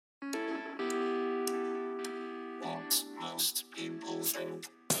most people think.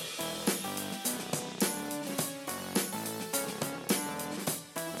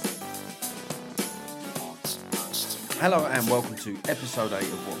 Hello and welcome to episode 8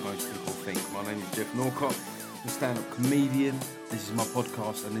 of What Most People Think. My name is Jeff Norcott, I'm a stand-up comedian. This is my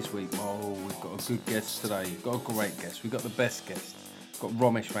podcast, and this week, we've got a good guest today. We've got a great guest. We've got the best guest. We've got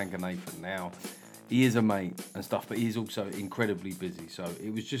Romesh Ranganathan. Now, he is a mate and stuff, but he is also incredibly busy. So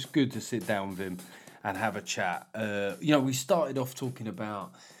it was just good to sit down with him and have a chat. We started off talking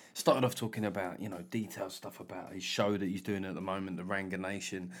about, detailed stuff about his show that he's doing at the moment, the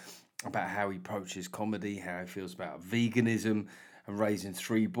Ranganation, about how he approaches comedy, how he feels about veganism and raising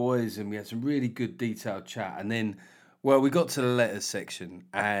 3 boys, and we had some really good detailed chat. And then, we got to the letters section,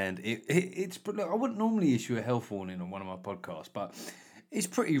 and it's look, I wouldn't normally issue a health warning on one of my podcasts, but it's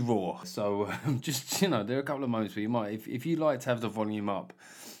pretty raw. So there are a couple of moments where you might, if you like to have the volume up,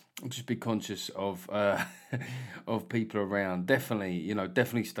 just be conscious of of people around.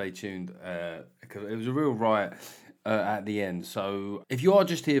 Definitely stay tuned, because it was a real riot at the end. So if you are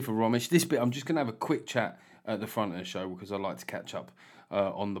just here for Romesh, this bit I'm just going to have a quick chat at the front of the show because I like to catch up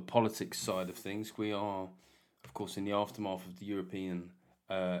on the politics side of things. We are, of course, in the aftermath of the European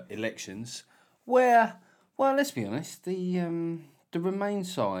elections, where, let's be honest, the Remain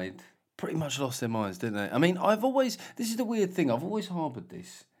side pretty much lost their minds, didn't they? I mean, this is the weird thing, I've always harboured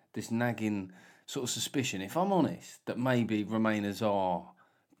this nagging sort of suspicion, if I'm honest, that maybe Remainers are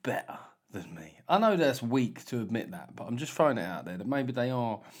better than me. I know that's weak to admit that, but I'm just throwing it out there that maybe they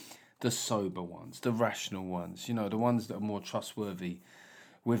are the sober ones, the rational ones, the ones that are more trustworthy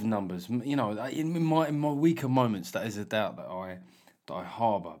with numbers. In my weaker moments, that is a doubt that I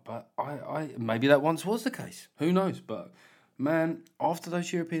harbour. But I maybe that once was the case. Who knows? But man, after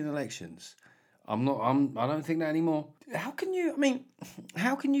those European elections, I don't think that anymore. How can you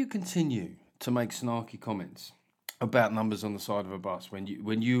continue to make snarky comments about numbers on the side of a bus when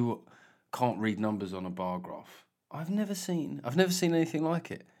you can't read numbers on a bar graph? I've never seen anything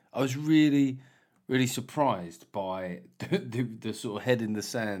like it. I was really, really surprised by the sort of head in the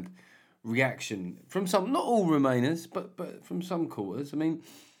sand reaction from some, not all Remainers, but from some quarters. I mean,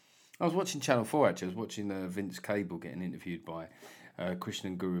 I was watching Channel 4 actually. I was watching Vince Cable getting interviewed by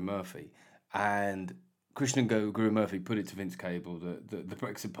Krishnan Guru Murphy, and Krishnan Guru Murphy put it to Vince Cable that the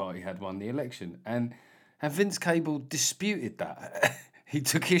Brexit Party had won the election, and Vince Cable disputed that. He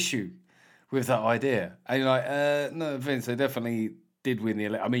took issue with that idea, and you're like, no, Vince, they definitely did win the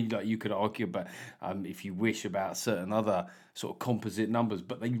election. I mean, you could argue about, if you wish, about certain other sort of composite numbers,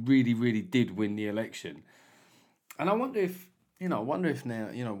 but they really, really did win the election. And I wonder if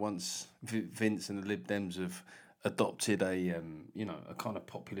now, once Vince and the Lib Dems have adopted a kind of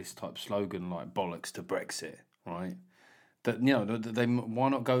populist type slogan like bollocks to Brexit, right? That, they why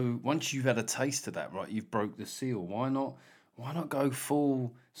not go, once you've had a taste of that, right? You've broke the seal. Why not go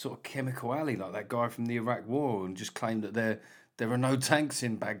full sort of chemical alley like that guy from the Iraq War and just claim that there are no tanks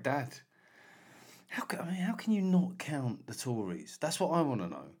in Baghdad? How can you not count the Tories? That's what I want to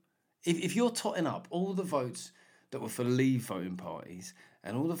know. If you're totting up all the votes that were for Leave voting parties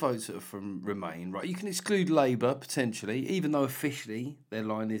and all the votes that are from Remain, right? You can exclude Labour potentially, even though officially their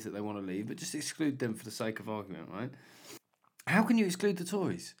line is that they want to leave, but just exclude them for the sake of argument, right? How can you exclude the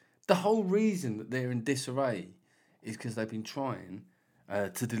Tories? The whole reason that they're in disarray is because they've been trying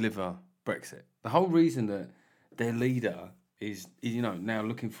to deliver Brexit. The whole reason that their leader is now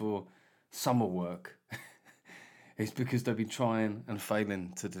looking for summer work is because they've been trying and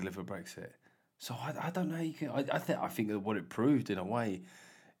failing to deliver Brexit. So I don't know how you can. I think that what it proved in a way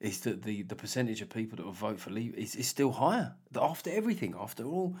is that the percentage of people that will vote for Leave is still higher. After everything, after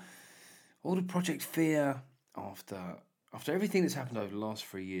all the Project Fear, after everything that's happened over the last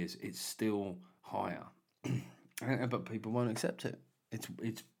 3 years, it's still higher. But people won't accept it.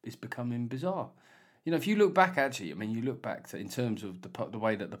 It's becoming bizarre. If you look back, actually, you look back to, in terms of the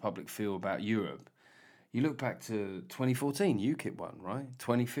way that the public feel about Europe, you look back to 2014, UKIP won, right?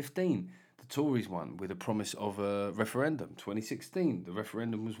 2015, the Tories won with a promise of a referendum. 2016, the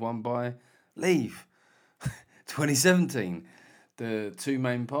referendum was won by Leave. 2017, the 2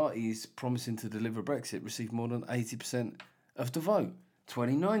 main parties promising to deliver Brexit received more than 80% of the vote.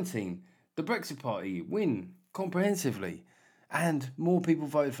 2019, the Brexit Party win comprehensively, and more people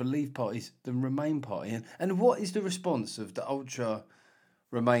voted for Leave parties than Remain Party. And what is the response of the ultra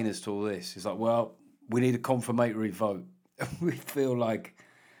Remainers to all this? It's like, well, we need a confirmatory vote. I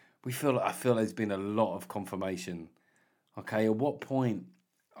feel there's been a lot of confirmation. Okay, at what point?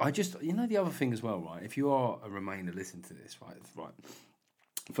 The other thing as well, right? If you are a Remainer, listen to this, right?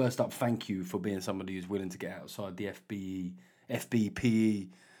 First up, thank you for being somebody who's willing to get outside the FBPE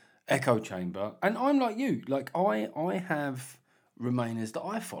echo chamber. And I'm like you. Like, I have Remainers that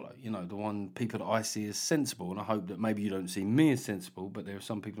I follow. You know, the one people that I see as sensible. And I hope that maybe you don't see me as sensible, but there are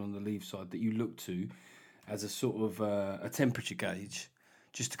some people on the Leave side that you look to as a sort of a temperature gauge,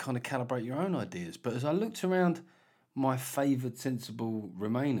 just to kind of calibrate your own ideas. But as I looked around my favoured sensible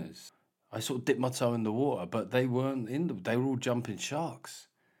Remainers, I sort of dipped my toe in the water, but they weren't they were all jumping sharks.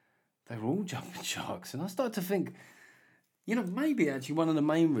 They were all jumping sharks. And I started to think, you know, maybe actually one of the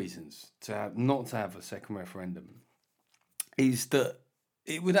main reasons not to have a second referendum is that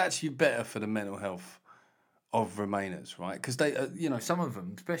it would actually be better for the mental health of Remainers, right? Because they, you know, some of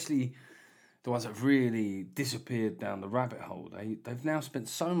them, especially the ones that have really disappeared down the rabbit hole, they've now spent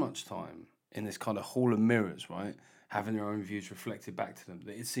so much time in this kind of hall of mirrors, right? Having their own views reflected back to them,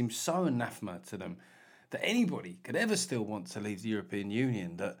 that it seems so anathema to them that anybody could ever still want to leave the European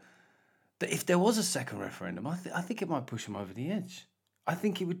Union, that if there was a second referendum, I think it might push them over the edge. I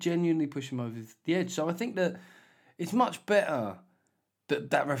think it would genuinely push them over the edge. So I think that it's much better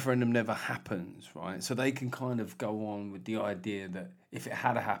that referendum never happens, right? So they can kind of go on with the idea that if it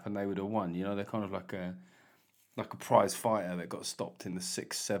had happened, they would have won. You know, they're kind of like a prize fighter that got stopped in the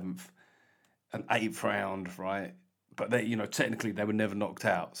 6th, 7th, and 8th round, right? But they, you know, technically they were never knocked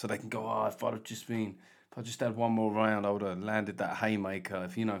out. So they can go, oh, if I just had one more round, I would have landed that haymaker.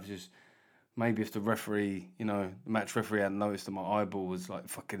 Maybe if the referee, you know, the match referee hadn't noticed that my eyeball was like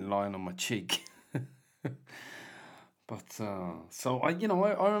fucking lying on my cheek. But, so I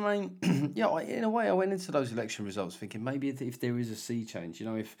remain, in a way I went into those election results thinking maybe if there is a sea change, you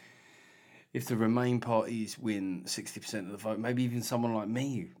know, if the Remain parties win 60% of the vote, maybe even someone like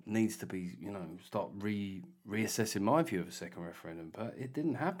me needs to be, you know, start reassessing my view of a second referendum. But it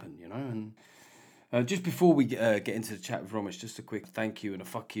didn't happen, you know. And just before we get into the chat with Romesh, just a quick thank you and a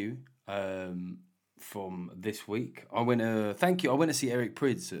fuck you from this week. I went to see Eric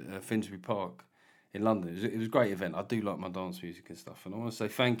Prydz at Finsbury Park in London. It was a great event. I do like my dance music and stuff. And I want to say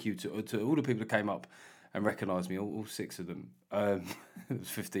thank you to all the people that came up and recognised me, all 6 of them. There was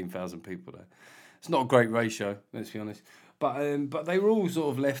 15,000 people there. It's not a great ratio, let's be honest. But they were all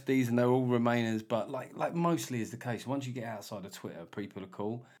sort of lefties and they were all Remainers. But like mostly is the case. Once you get outside of Twitter, people are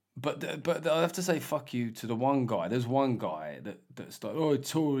cool. But I have to say fuck you to the one guy. There's one guy that started, oh,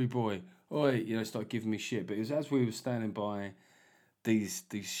 Tory boy, started giving me shit. But it was as we were standing by these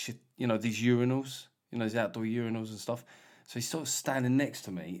shit, you know, these urinals, you know, these outdoor urinals and stuff. So he's sort of standing next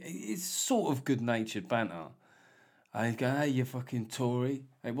to me. It's sort of good-natured banter. And he'd go, hey, you fucking Tory.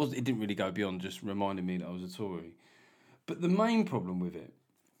 It didn't really go beyond just reminding me that I was a Tory. But the main problem with it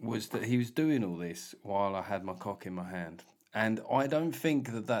was that he was doing all this while I had my cock in my hand. And I don't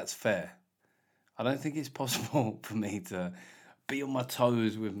think that that's fair. I don't think it's possible for me to be on my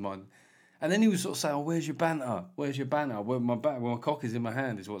toes with my... And then he was sort of saying, oh, where's your banter? Where's your banter? Where my cock is in my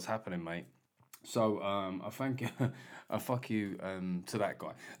hand is what's happening, mate. So I thank you, I fuck you to that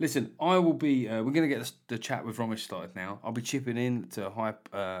guy. Listen, I will be. We're going to get the chat with Romesh started now. I'll be chipping in to hype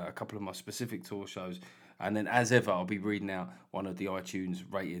a couple of my specific tour shows, and then as ever, I'll be reading out one of the iTunes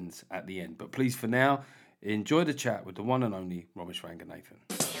ratings at the end. But please, for now, enjoy the chat with the one and only Romesh Ranganathan.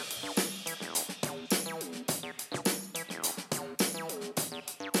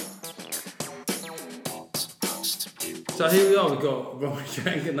 So here we are. We've got Romesh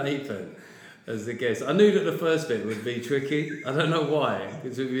Ranganathan as the guest. I knew that the first bit would be tricky. I don't know why,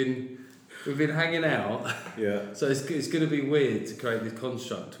 because we've been hanging out. Yeah. So it's going to be weird to create this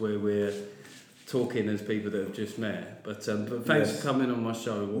construct where we're talking as people that have just met. But thanks for coming on my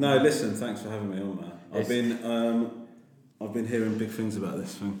show. Listen, thanks for having me on, man. I've been hearing big things about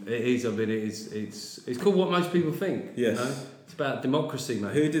this thing. It is. I mean, it's called What Most People Think. Yes. You know? It's about democracy,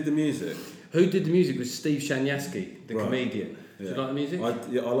 mate. Who did the music? Who did the music was Steve Shanyaski, the comedian. Yeah. Do you like the music? I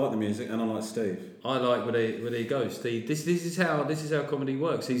like the music, and I like Steve. I like where they go, Steve. This is how comedy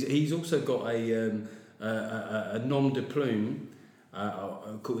works. He's also got a nom de plume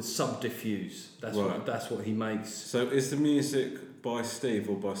called Subterfuge. That's what he makes. So is the music by Steve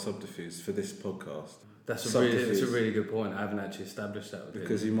or by Subterfuge for this podcast? That's a really good point. I haven't actually established that with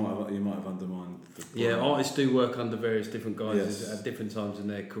because him. you might have undermined. Artists do work under various different guises at different times in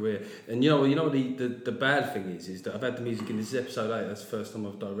their career. And you know what the bad thing is that I've had the music in this episode 8. That's the first time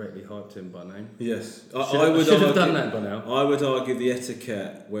I've directly hyped him by name. Yes, I should have done that by now. I would argue the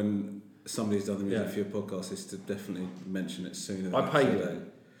etiquette when somebody's done the music for your podcast is to definitely mention it sooner. I paid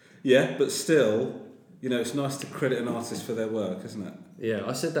it. Yeah, but still, you know, it's nice to credit an artist for their work, isn't it? Yeah,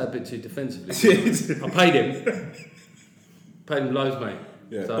 I said that a bit too defensively. I paid him. Paid him loads, mate.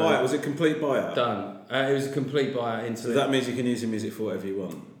 Yeah, so, buyout. Was it complete buyout? Done. It was a complete buyout. So that means you can use your music for whatever you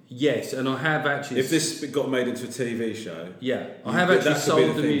want? Yes, and I have actually... If this got made into a TV show... Yeah, I have actually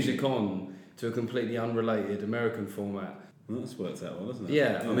sold the music on to a completely unrelated American format. Well, that's worked out well, hasn't it?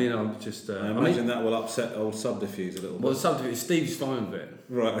 Yeah, I mean, I'm just... I imagine that will upset old Subterfuge a little bit. Well, Subterfuge, Steve's fine with it.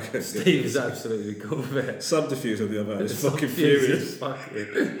 Right, okay. Steve is absolutely cool with it. Subterfuge, on the other hand, is fucking furious.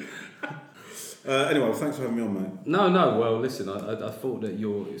 Anyway, well, thanks for having me on, mate. No, well, listen, I thought that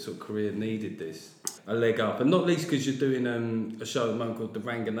your sort of career needed this, a leg up, and not least because you're doing a show at the moment called The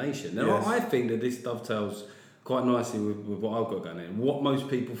Ranganathan. Now, Yes. I think that this dovetails quite nicely with what I've got going on. What most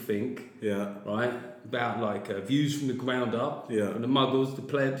people think, right, about like views from the ground up, from the muggles, the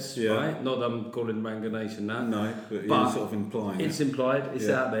plebs, right? Not that I'm calling Ranganathan that. No, but you're sort of implying it's implied, it's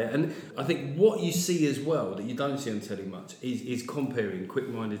out there. And I think what you see as well, that you don't see on telly much, is comparing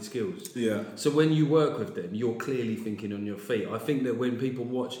quick-minded skills. Yeah. So when you work with them, you're clearly thinking on your feet. I think that when people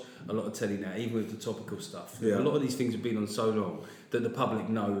watch a lot of telly now, even with the topical stuff, a lot of these things have been on so long that the public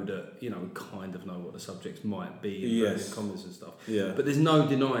know that, kind of know what the subjects might be in comments and stuff. Yeah. But there's no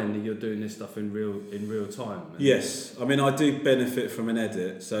denying that you're doing this stuff in real time. Yes. I mean, I do benefit from an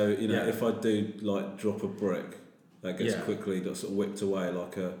edit. So, if I do, like, drop a brick, that gets quickly sort of whipped away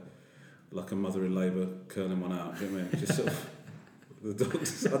like a mother in labour curling one out. Do you know what I mean? Just sort of... The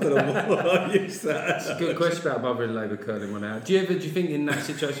doctors, I don't know why I use that. It's a good question about mother in labour curling one out. Do you think in that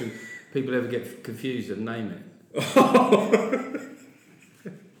situation people ever get confused and name it?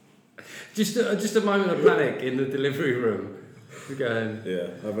 Just a moment of panic in the delivery room. You're going,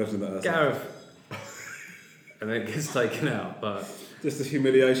 I imagine that. Gareth. And then it gets taken out, but... Just the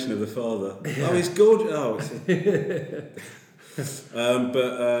humiliation of the father. Oh, he's gorgeous. Oh,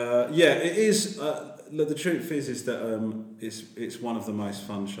 it is... look, the truth is that it's one of the most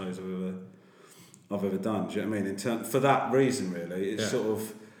fun shows I've ever done. Do you know what I mean? For that reason, really, it's sort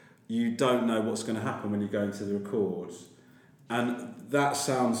of you don't know what's going to happen when you go into the records, and that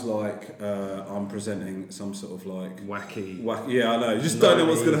sounds like I'm presenting some sort of like wacky. Yeah, I know. You just don't know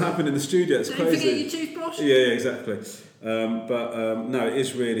what's going to happen in the studio. It's crazy. Don't forget your toothbrush. Yeah, exactly. No, it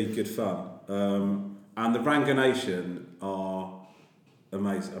is really good fun, and the Ranganathan are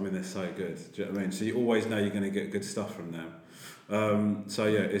amazing. I mean, they're so good. Do you know what I mean? So you always know you're going to get good stuff from them. It's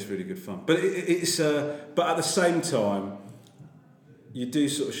really good fun. But but at the same time, you do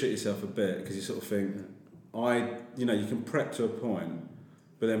sort of shit yourself a bit because you sort of think, you can prep to a point,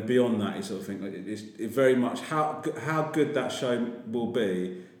 but then beyond that, you sort of think like it very much how good that show will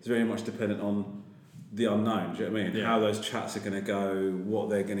be is very much dependent on the unknown. Do you know what I mean? Yeah. How those chats are going to go, what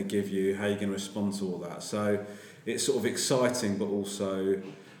they're going to give you, how you're going to respond to all that. So it's sort of exciting, but also,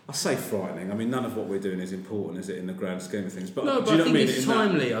 I say frightening. I mean, none of what we're doing is important, is it, in the grand scheme of things? But no, do you know I think what I mean? It's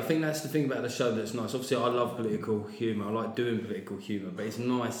timely. I think that's the thing about the show that's nice. Obviously, I love political humour. I like doing political humour, but it's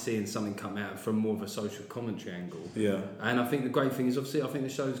nice seeing something come out from more of a social commentary angle. Yeah. And I think the great thing is, obviously, I think the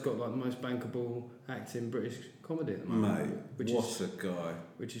show's got like the most bankable act in British comedy at the moment. Mate, what a guy.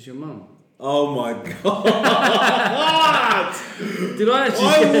 Which is your mum. Oh my God! What? Did I actually?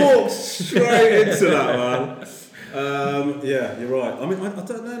 I walked straight into that, man. Yeah, you're right. I mean, I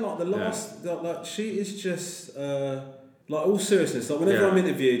don't know. Like the last, like she is just like all seriousness. Like whenever I'm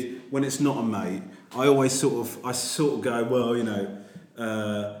interviewed, when it's not a mate, I always sort of go, well,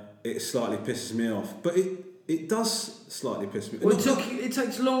 it slightly pisses me off, but it does slightly piss me off. Well, it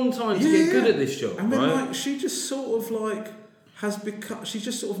takes a long time to get good at this job. I mean, right? like she just sort of like. She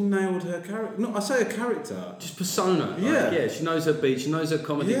just sort of nailed her character. No, I say her character. Just persona. Yeah. Right? Yeah, she knows her beat, she knows her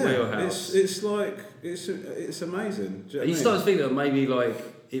comedy wheelhouse. It's like, it's amazing. Do you know you start to think that maybe like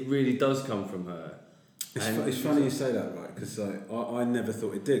it really does come from her. It's funny you say that, right? Because I never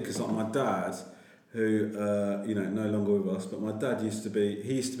thought it did. Because like my dad, who, no longer with us, but my dad used to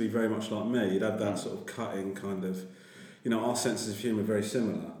be very much like me. He'd have that sort of cutting kind of, our senses of humour are very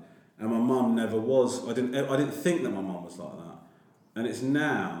similar. And my mum never was. I didn't think that my mum was like that. And it's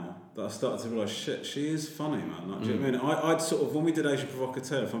now that I started to realise, shit, she is funny, man. Like, do you know what I mean? I'd sort of, when we did Asia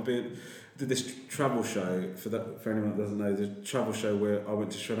Provocateur, did this travel show, for anyone that doesn't know, the travel show where I went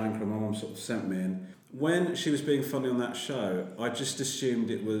to Sri Lanka and my mum sort of sent me in. When she was being funny on that show, I just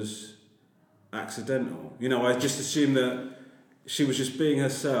assumed it was accidental. I just assumed that she was just being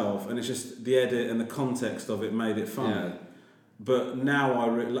herself and it's just the edit and the context of it made it funny. Yeah. But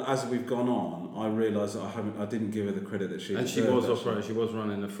now, as we've gone on, I realise that I didn't give her the credit that she deserved. And she was operating. She was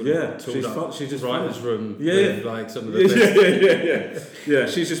running a full she's just writer's room. With, like some of the best. Yeah.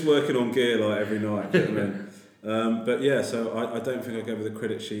 She's just working on gear like every night. Do you know what I mean? But yeah, so I don't think I gave her the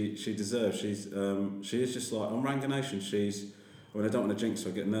credit she deserves. She is just like on Ranganathan. I don't want to jinx her.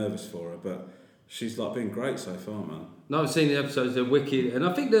 I get nervous for her, but she's like been great so far, man. No, I've seen the episodes, they're wicked. And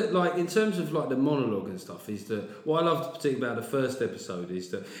I think that, like, in terms of, like, the monologue and stuff, is that what I loved particularly about the first episode is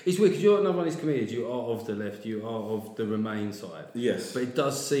that it's weird because you're another one of these comedians, you are of the left, you are of the Remain side. Yes. But it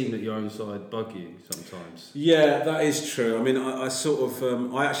does seem that your own side bug you sometimes. Yeah, that is true. I mean, I sort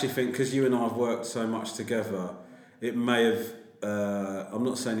of, I actually think because you and I have worked so much together, it may have, I'm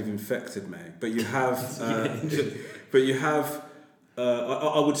not saying you've infected me, but you have, but you have,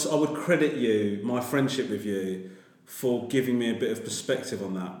 I would credit you, my friendship with you, for giving me a bit of perspective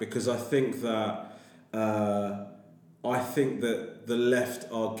on that, because I think that the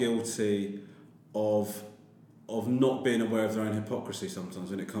left are guilty of not being aware of their own hypocrisy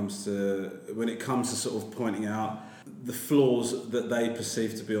sometimes when it comes to sort of pointing out the flaws that they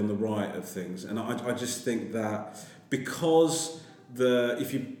perceive to be on the right of things. And I just think that because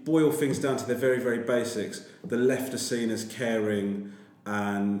if you boil things down to their very, very basics, the left are seen as caring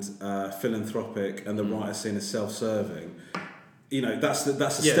and philanthropic, and the right are seen as self-serving. You know, that's the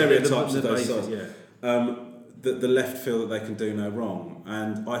stereotypes of those sides. Yeah. The left feel that they can do no wrong,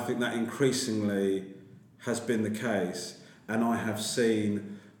 and I think that increasingly has been the case. And I have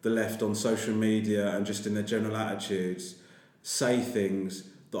seen the left on social media and just in their general attitudes say things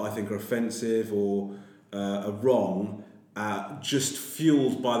that I think are offensive or are wrong, just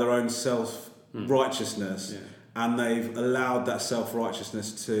fueled by their own self-righteousness. Yeah. And they've allowed that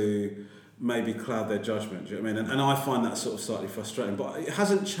self-righteousness to maybe cloud their judgment. Do you know what I mean? And I find that sort of slightly frustrating. But it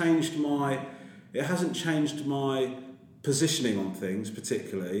hasn't changed my positioning on things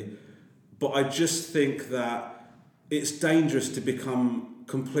particularly. But I just think that it's dangerous to become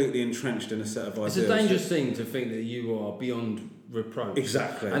completely entrenched in a set of ideas. It's a dangerous thing to think that you are beyond reproach.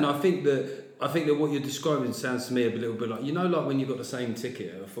 Exactly. And I think that what you're describing sounds to me a little bit like, you know, like when you've got the same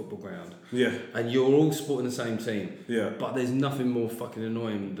ticket at a football ground. Yeah. And you're all supporting the same team. Yeah. But there's nothing more fucking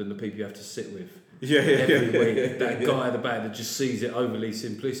annoying than the people you have to sit with. Every week. That guy at the back that just sees it overly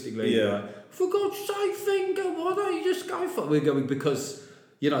simplistically. Yeah. Like, for God's sake, finger, why don't you just go for it? We're going because,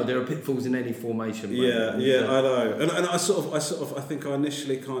 you know, there are pitfalls in any formation. Yeah, I know. And I think I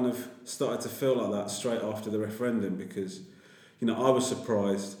initially kind of started to feel like that straight after the referendum, because, you know, I was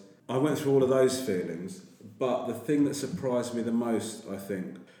surprised. I went through all of those feelings, but the thing that surprised me the most, I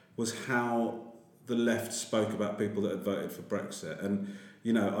think, was how the left spoke about people that had voted for Brexit. And,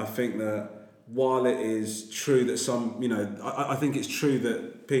 you know, I think that while it is true that some, you know, I think it's true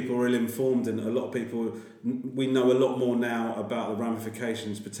that people are ill-informed, and a lot of people, we know a lot more now about the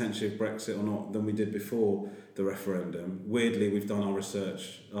ramifications potentially of Brexit or not than we did before the referendum. Weirdly, we've done our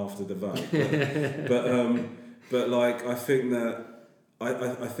research after the vote. But like, I think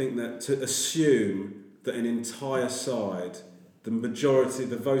that to assume that an entire side,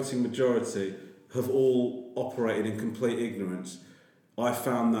 the voting majority, have all operated in complete ignorance, I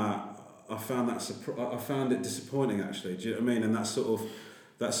found it disappointing, actually. Do you know what I mean? And that sort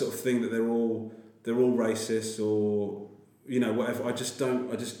of thing that they're all racist or, you know, whatever. It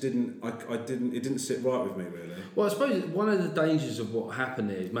didn't sit right with me, really. Well, I suppose one of the dangers of what happened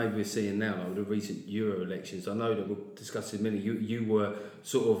there is maybe we're seeing now, like with the recent Euro elections. I know that we'll discuss in a minute. You were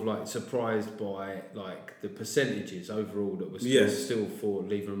sort of like surprised by like the percentages overall that were still for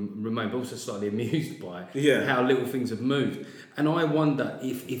Leave and Remain, but also slightly amused by how little things have moved. And I wonder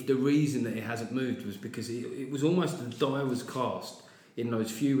if the reason that it hasn't moved was because it was almost the die was cast in those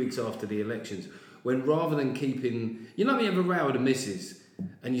few weeks after the elections, when rather than keeping, you know, you have a row with the missus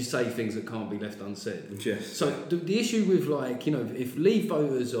and you say things that can't be left unsaid. Yes. So the issue with, like, you know, if Leave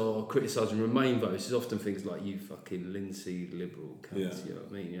voters are criticising Remain voters, is often things like, you fucking Lindsay liberal cunt, you know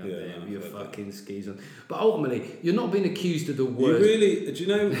what I mean? You're fucking skis on. But ultimately, you're not being accused of the worst. Do you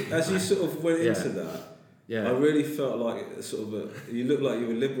know, as you sort of went into that, I really felt like you looked like you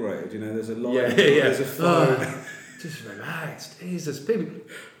were liberated. You know, there's a light, there's a fire. Just relax, Jesus. People,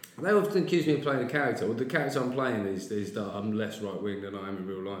 they often accuse me of playing a character. Well, the character I'm playing is that I'm less right wing than I am in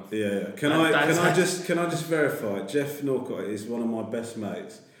real life. Yeah. Can I just verify? Jeff Norcott is one of my best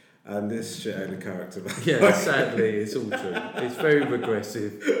mates, and this shit ain't a character. Yeah, sadly, it's all true. It's very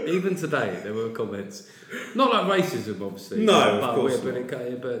regressive. Even today, there were comments, not like racism, obviously. No, of course not.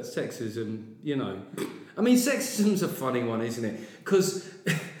 But sexism. You know, I mean, sexism's a funny one, isn't it? Because,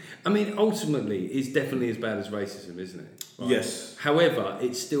 I mean, ultimately, it's definitely as bad as racism, isn't it? Right? Yes. However,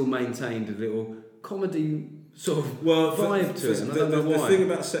 it's still maintained a little comedy sort of vibe to it. The thing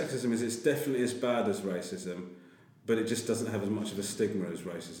about sexism is it's definitely as bad as racism, but it just doesn't have as much of a stigma as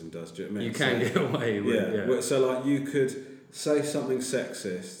racism does. Do you know what I mean? You can get away with it. Yeah. So, like, you could say something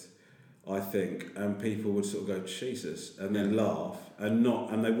sexist, I think, and people would sort of go, Jesus, and then laugh, and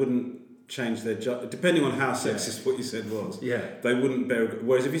they wouldn't change their depending on how sexist what you said was. Yeah. They wouldn't bear.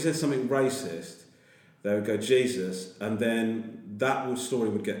 Whereas if you said something racist, they would go Jesus, and then that story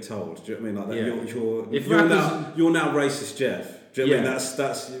would get told. Do you know what I mean? Like that. You're now racist, Jeff. Do you know what I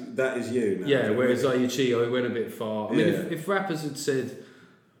mean? That is you now. Yeah. Whereas like you Cheeto, he went a bit far. I mean, if rappers had said,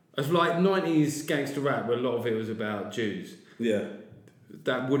 it's like 90s gangster rap, where a lot of it was about Jews. Yeah.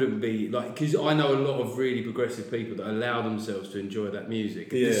 That wouldn't be like, because I know a lot of really progressive people that allow themselves to enjoy that music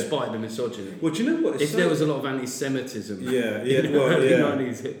despite the misogyny. Well, do you know what? If there was a lot of anti-Semitism, in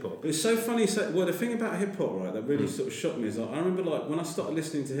 90s hip hop. It's so funny. Well, the thing about hip hop, right, that really sort of shocked me is like I remember like when I started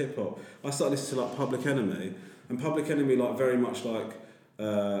listening to hip hop, I started listening to like Public Enemy, and Public Enemy like very much like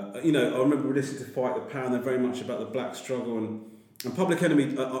I remember listening to Fight the Power, and they're very much about the black struggle, and Public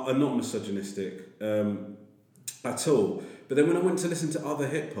Enemy are not misogynistic at all. But then when I went to listen to other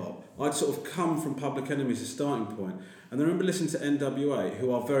hip hop, I'd sort of come from Public Enemy as a starting point, and I remember listening to NWA, who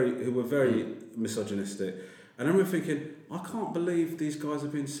were very misogynistic, and I remember thinking, I can't believe these guys are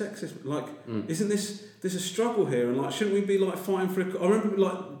being sexist. Like, isn't there's a struggle here, and like, shouldn't we be like fighting for? I remember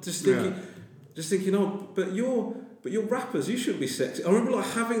like just thinking, oh, but you're rappers, you shouldn't be sexist. I remember like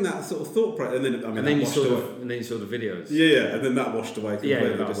having that sort of thought process, and then you saw the videos. Yeah, and then that washed away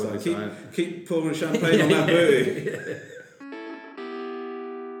completely. Yeah, just like keep pouring champagne on that booty.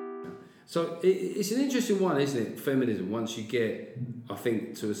 So it's an interesting one, isn't it? Feminism. Once you get, I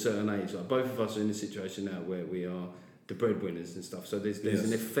think, to a certain age, like both of us are in a situation now where we are the breadwinners and stuff. So there's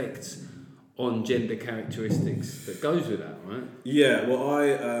an effect on gender characteristics that goes with that, right? Yeah. Well,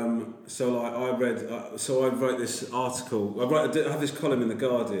 I wrote this article. I have this column in the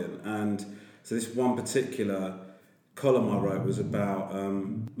Guardian, and so this one particular column I wrote was about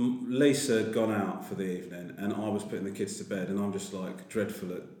Lisa had gone out for the evening, and I was putting the kids to bed, and I'm just like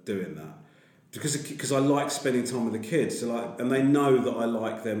dreadful at doing that because I like spending time with the kids. So like, and they know that I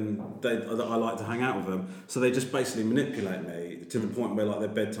like them, that I like to hang out with them. So they just basically manipulate me to the point where like their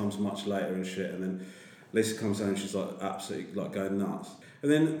bedtime's much later and shit. And then Lisa comes home and she's like absolutely like going nuts.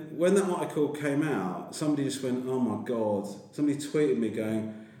 And then when that article came out, somebody just went, "Oh my god!" Somebody tweeted me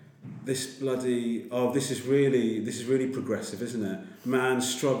going, this is really progressive, isn't it? Men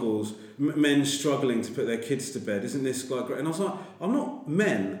struggling to put their kids to bed, isn't this like great? And I was like, I'm not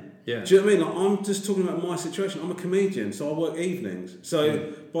men. Yeah. Do you know what I mean? Like, I'm just talking about my situation. I'm a comedian, so I work evenings.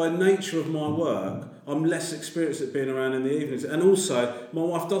 So by nature of my work, I'm less experienced at being around in the evenings. And also, my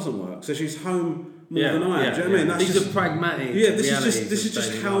wife doesn't work, so she's home more than I am. Do you know what I mean? That's These are pragmatic. Yeah, this is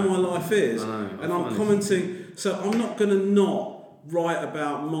just how my life is. And I'm commenting. So I'm not going to not write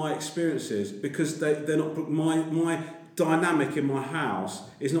about my experiences because they're not my dynamic in my house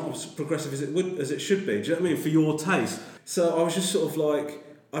is not as progressive as it should be. Do you know what I mean? For your taste. So I was just sort of like,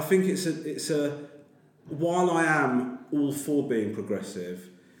 I think it's a while I am all for being progressive,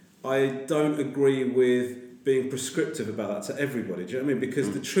 I don't agree with being prescriptive about that to everybody. Do you know what I mean?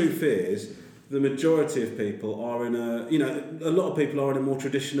 Because the truth is, the majority of people are in a lot of people are in a more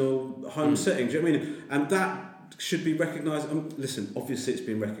traditional home setting. Do you know what I mean? And that should be recognised. Listen, obviously it's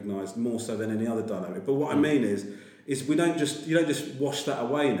been recognised more so than any other dynamic. But what I mean is you don't just wash that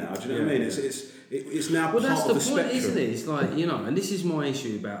away now. Do you know what I mean? It's now part of the spectrum. Well, that's the point, isn't it? It's like, and this is my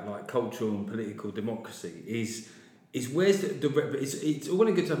issue about like cultural and political democracy is where's it's all well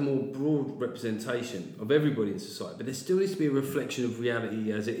and good to have more broad representation of everybody in society, but there still needs to be a reflection of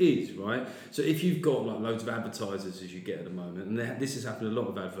reality as it is, right? So if you've got like loads of advertisers as you get at the moment, and this has happened a lot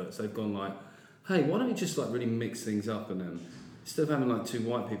of adverts, they've gone like, hey, why don't we just like really mix things up and instead of having like two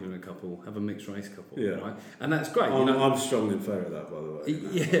white people in a couple, have a mixed race couple, right? And that's great. I'm strongly in favour of that, by the way.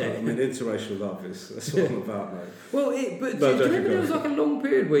 Yeah. I mean, interracial love that's what I'm about, mate. Well, do you remember there was like a long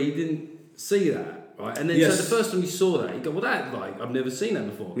period where you didn't see that, right? And then so the first time you saw that, you go, well, that like I've never seen that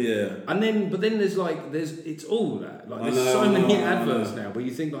before. Yeah. And then, but then there's it's all that. Like there's so many adverts now, where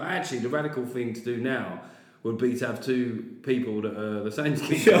you think like actually the radical thing to do now would be to have two people that are the same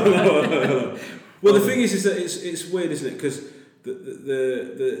skin. Well, the thing is that it's weird, isn't it? Because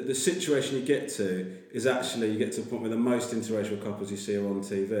the situation you get to is actually you get to a point where the most interracial couples you see are on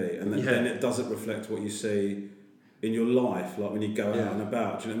TV, and then it doesn't reflect what you see in your life, like when you go out and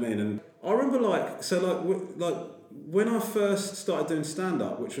about. Do you know what I mean? And I remember like when I first started doing stand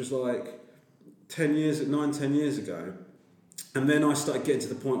up, which was like 10 years ago, and then I started getting to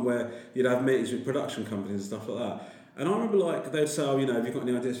the point where you'd have meetings with production companies and stuff like that. And I remember like they'd say, have you got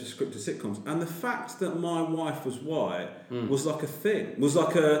any ideas for scripted sitcoms? And the fact that my wife was white was like a thing. Was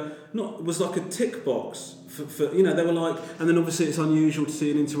like a tick box for they were like, and then obviously it's unusual to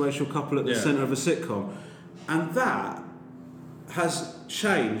see an interracial couple at the centre of a sitcom. And that has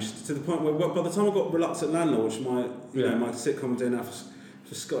changed to the point where by the time I got Reluctant Landlord, which my sitcom doing now for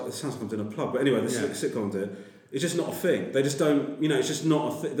it sounds like I'm doing a plug, but anyway, the Yeah. sitcom did. It's just not a thing. They just don't, it's just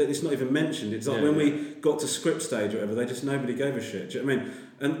not it's not even mentioned. It's like when we got to script stage or whatever, nobody gave a shit. Do you know what I mean?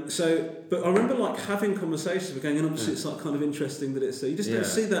 And so, but I remember like having conversations with going, and obviously it's like kind of interesting that it's, you just don't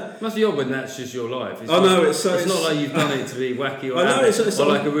see that. It must be odd when that's just your life. It's no, it's not like you've done it to be wacky or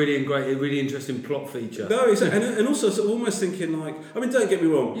like a really interesting plot feature. No, exactly. And also sort of almost thinking like, I mean, don't get me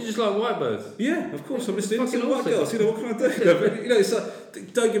wrong. You just like white birds. Yeah, of course. I'm just into fucking white girls. What can I do? But, it's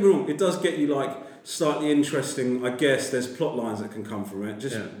like, don't get me wrong. It does get you like slightly interesting. I guess there's plot lines that can come from it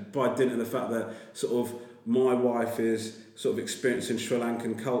just by dint of the fact that sort of my wife is sort of experiencing Sri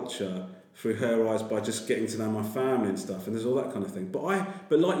Lankan culture through her eyes by just getting to know my family and stuff, and there's all that kind of thing. But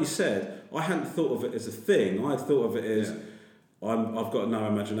like you said, I hadn't thought of it as a thing. I had thought of it as I've got no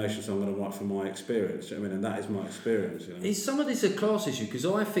imagination, so I'm going to write from my experience. Do you know what I mean? And that is my experience. Is some of this a class issue? Because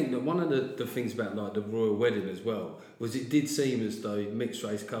I think that one of the things about like the royal wedding as well was it did seem as though mixed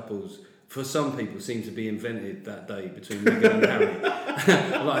race couples, for some people, seem to be invented that day between Meghan and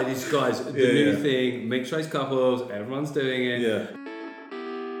Harry. Like these guys, the new thing, mixed race couples, everyone's doing it. Yeah.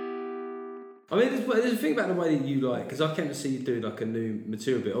 I mean, there's a thing about the way that you like, because I came to see you do like a new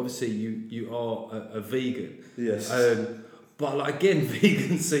material bit. Obviously, you are a vegan. Yes. But like again,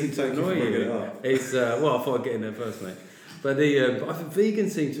 vegans seem to annoy you. It's well, I thought I'd get in there first, mate. But but I think vegans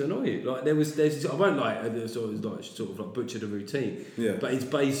seem to annoy you. Like there's I won't lie, there's sort of like butcher the routine. Yeah. But it's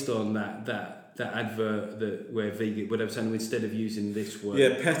based on that advert where vegan, where they were saying instead of using this word.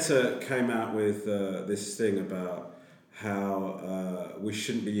 Yeah, PETA came out with this thing about how we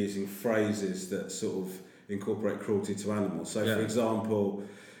shouldn't be using phrases that sort of incorporate cruelty to animals. So, for example,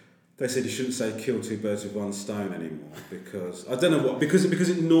 they said you shouldn't say "kill two birds with one stone" anymore because I don't know what because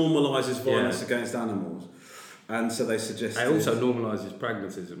it normalises violence against animals. And so they suggested... It also normalises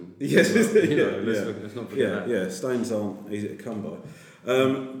pragmatism. Yes. Let's not forget that. Yeah, stones aren't easy to come by.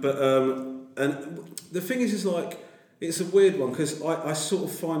 And the thing is like, it's a weird one because I sort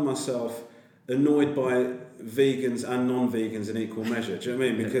of find myself annoyed by vegans and non-vegans in equal measure. Do you know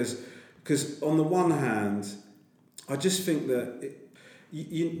what I mean? Because on the one hand, I just think that...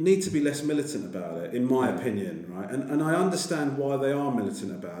 You need to be less militant about it, in my opinion, right? And I understand why they are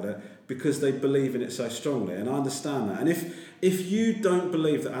militant about it, because they believe in it so strongly, and I understand that. And if you don't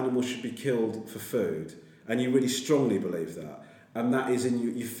believe that animals should be killed for food, and you really strongly believe that, and that is in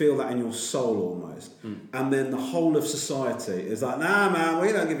you feel that in your soul almost, and then the whole of society is like, nah, man,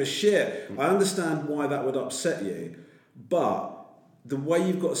 we don't give a shit. I understand why that would upset you, but the way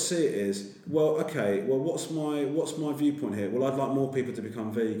you've got to see it is, what's my viewpoint here? Well, I'd like more people to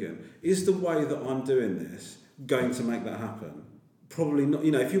become vegan. Is the way that I'm doing this going to make that happen? Probably not.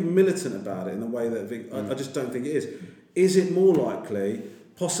 If you're militant about it in the way that I just don't think it is. Is it more likely,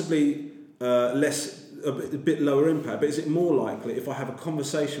 possibly a bit lower impact, but is it more likely if I have a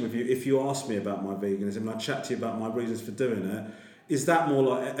conversation with you, if you ask me about my veganism and I chat to you about my reasons for doing it, is that more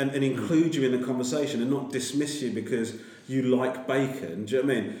like, and include you in the conversation and not dismiss you because you like bacon, do you know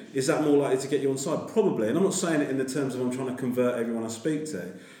what I mean? Is that more likely to get you on side? Probably, and I'm not saying it in the terms of I'm trying to convert everyone I speak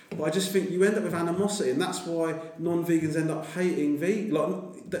to, but I just think you end up with animosity, and that's why non-vegans end up hating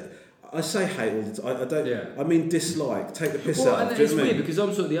I say hate all the time. I don't. Yeah. I mean dislike. Take the piss out. And it's weird because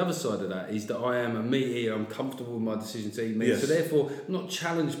I'm sort of the other side of that. Is that I am a meat eater. I'm comfortable with my decision to eat meat. Yes. So therefore, I'm not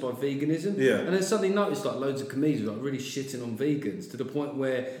challenged by veganism. Yeah. And then suddenly noticed like loads of comedians like really shitting on vegans to the point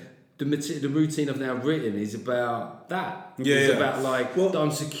where the routine I've now written is about that. Yeah. It's about like that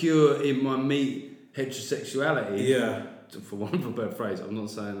I'm secure in my meat heterosexuality. Yeah. For one of a better phrase, I'm not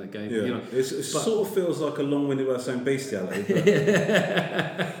saying that game. Yeah. It sort of feels like a long-winded way of saying bestiality.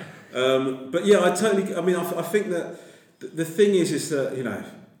 But yeah, I totally. I mean, I think that the thing is that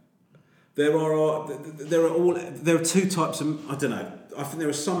there are two types of. I don't know. I think there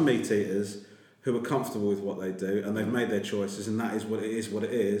are some meat eaters who are comfortable with what they do and they've made their choices and that is what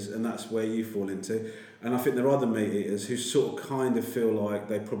it is, and that's where you fall into. And I think there are other meat eaters who sort of kind of feel like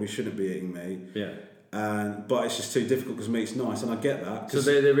they probably shouldn't be eating meat. Yeah. But it's just too difficult because meat's nice, and I get that. So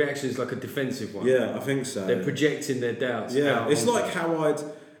their reaction is like a defensive one. Yeah, I think so. They're projecting their doubts. Yeah, it's like how as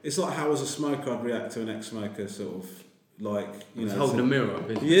a smoker I'd react to an ex-smoker, sort of like holding a mirror up.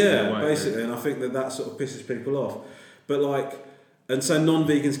 Basically, and I think that sort of pisses people off. But and so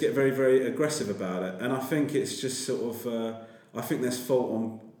non-vegans get very, very aggressive about it, and I think it's just sort of I think there's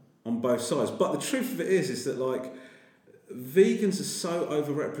fault on both sides. But the truth of it is that vegans are so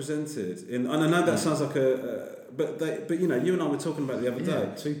overrepresented and I know that sounds like but you and I were talking about it the other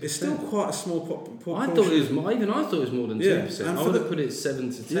day. 2%. It's still quite a small proportion. I thought it was more than 2%. I would have put it 7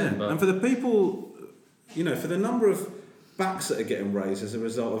 to 10. Yeah. And for the people, for the number of backs that are getting raised as a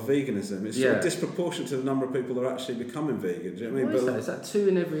result of veganism. It's sort of disproportionate to the number of people that are actually becoming vegan. Do you know what I mean? What is that? Is that 2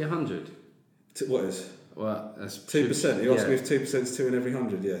 in every 100? What is? Well, that's 2%. You asked me if 2% is 2 in every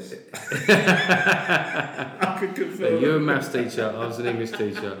 100. Yes. I could confirm. You're a maths teacher. I was an English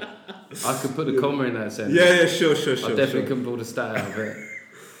teacher. I could put a comma in that sentence. Yeah, sure. I definitely couldn't pull the stat out of it.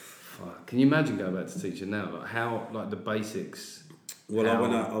 Fuck. Can you imagine going back to teaching now? Like how, like the basics. Well, I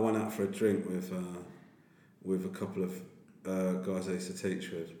went out for a drink with a couple of guys I used to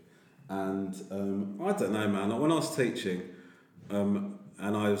teach with, and I don't know, man. Like when I was teaching, and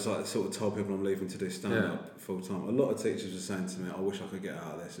I was like sort of told people I'm leaving to do stand up full time. A lot of teachers were saying to me, "I wish I could get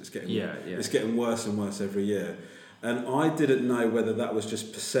out of this. It's getting worse and worse every year." And I didn't know whether that was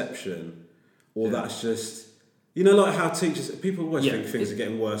just perception or that's just, you know, like how people always think things are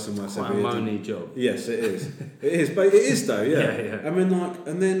getting worse and worse every year. Quite a moany job. Yes, it is. It is, but it is though. Yeah. I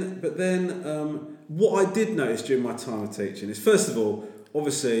mean, but then, what I did notice during my time of teaching is, first of all,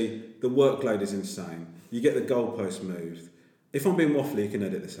 obviously the workload is insane. You get the goalpost moved. If I'm being waffly, you can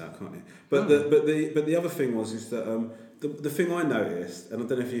edit this out, can't you? But the other thing is that the thing I noticed, and I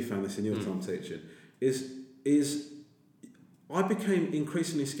don't know if you found this in your time teaching, is I became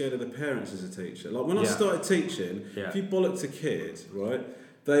increasingly scared of the parents as a teacher. Like when I started teaching, if you bollocked a kid, right,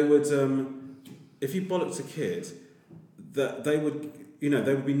 they would, if you bollocked a kid, that they would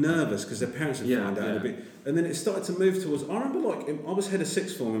be nervous because their parents would find out. And then it started to move towards. I remember, like, I was head of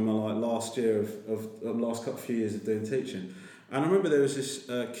sixth form in my last year of last few years of doing teaching. And I remember there was this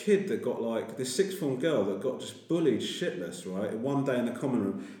kid that got, like, this sixth form girl that got just bullied shitless, right? One day in the common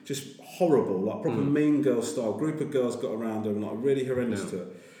room, just horrible, like proper mean girl style. Group of girls got around her and like really horrendous to her.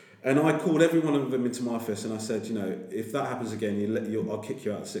 And I called every one of them into my office and I said, you know, if that happens again, I'll kick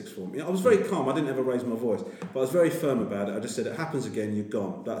you out of sixth form. You know, I was very calm. I didn't ever raise my voice, but I was very firm about it. I just said, it happens again, you're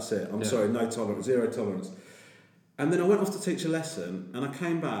gone. That's it. I'm sorry, no tolerance, zero tolerance. And then I went off to teach a lesson and I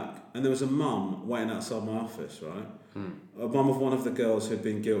came back and there was a mum waiting outside my office, right? A mum of one of the girls who'd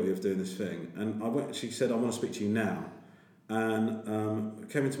been guilty of doing this thing. And she said, I want to speak to you now. And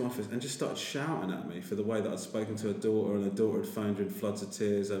came into my office and just started shouting at me for the way that I'd spoken to her daughter, and her daughter had phoned her in floods of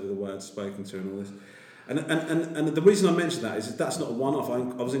tears over the way I'd spoken to her and all this. And the reason I mention that is that that's not a one-off.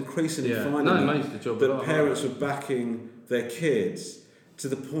 I was increasingly finding that parents were backing their kids to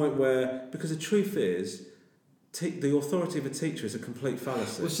the point where, because the truth is, the authority of a teacher is a complete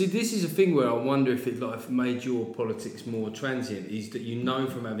fallacy. Well, see, this is a thing where I wonder if it made your politics more transient. Is that, you know,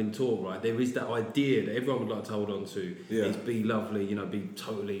 from having taught, right? There is that idea that everyone would like to hold on to. Is be lovely, you know, be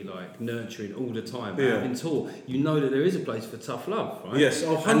totally like nurturing all the time. But having taught, you know that there is a place for tough love, right? Yes,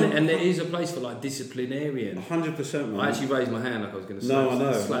 and there is a place for like disciplinarian. 100%. I actually raised my hand like I was going to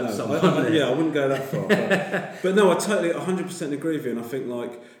slap someone. I wouldn't go that far. But no, I totally 100% agree with you. And I think,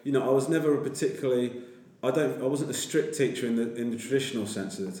 like, you know, I was never a particularly. I wasn't a strict teacher in the traditional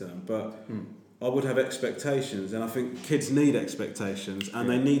sense of the term, but I would have expectations, and I think kids need expectations, and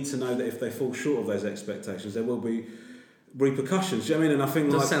they need to know that if they fall short of those expectations, there will be repercussions. Do you know what I mean? And I think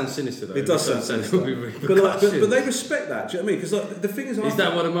it does sound sinister though. It does sound sinister. But they respect that. Do you know what I mean? Because like, the thing is,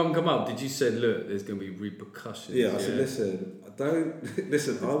 that when a mum come up? Did you say, look, there's going to be repercussions? Yeah, I said,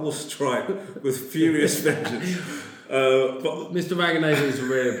 listen. I will strike with furious vengeance. But Mr. Ranganathan is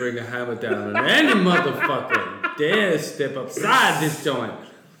ready to bring a hammer down on any motherfucker dare step outside this joint.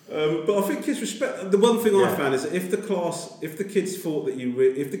 But I think kids respect. The one thing I found is that if the kids thought that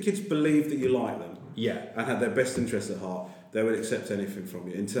if the kids believed that you like them, and had their best interests at heart, they would accept anything from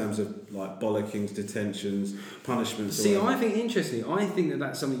you in terms of like bollockings, detentions, punishments. See, I think interestingly, I think that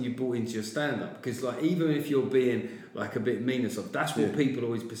that's something you brought into your stand-up, because like even if you're being like a bit mean and stuff, that's what people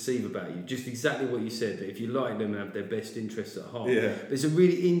always perceive about you. Just exactly what you said, that if you like them and have their best interests at heart, it's a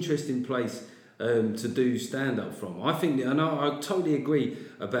really interesting place to do stand-up from. I think, and I totally agree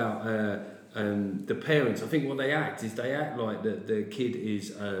about the parents. I think what they act like the kid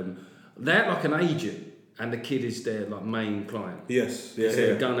is, they act like an agent. And the kid is their like main client. Yes, It's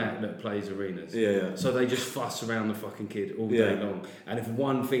a gun act that plays arenas. Yeah. So they just fuss around the fucking kid all day long. And if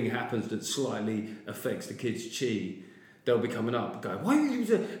one thing happens that slightly affects the kid's chi, they'll be coming up going, why are you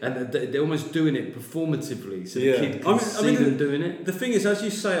doing it? And they're almost doing it performatively, so the kid can see them doing it. The thing is, as you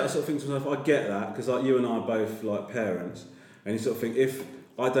say it, I sort of think to myself, I get that, because like you and I are both like parents, and you sort of think, if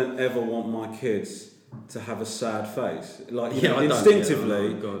I don't ever want my kids to have a sad face, like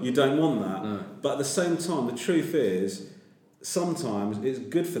instinctively you don't want that. No. But at the same time, the truth is, sometimes it's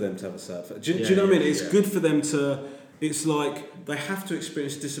good for them to have a sad face. Do you know what I mean? It's good for them to it's like they have to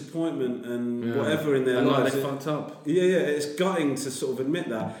experience disappointment and whatever in their lives. Like they fucked up. Yeah, it's gutting to sort of admit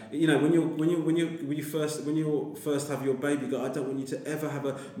that. You know, when you first have your baby, you go, I don't want you to ever have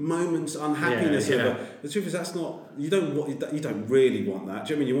a moment's unhappiness over. The truth is, that's not. You don't really want that.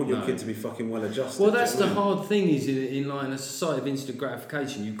 Do you know what I mean? You want your kid to be fucking well adjusted. Well, that's the hard thing is in like in a society of instant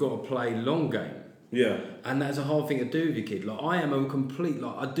gratification, you've got to play long game. Yeah. And that's a hard thing to do with your kid. Like, I am a complete,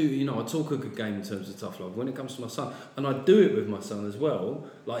 like, I do, you know, I talk a good game in terms of tough love when it comes to my son. And I do it with my son as well.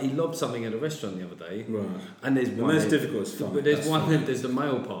 Like, he lobbed something at a restaurant the other day. Right. And there's one. That's difficult, it's fun. But there's there's the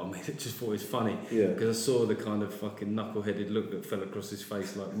male part of me that just thought it was funny. Yeah. Because I saw the kind of fucking knuckle-headed look that fell across his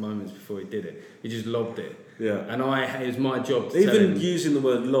face, like, moments before he did it. He just lobbed it. Yeah. And it was my job to even tell him, using the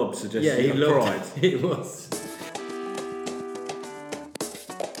word lob suggests he lobbed pride. It was.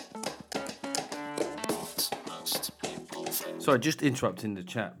 Sorry, just interrupting the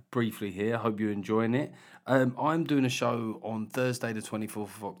chat briefly here. Hope you're enjoying it. I'm doing a show on Thursday the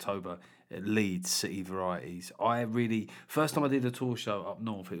 24th of October at Leeds City Varieties. First time I did a tour show up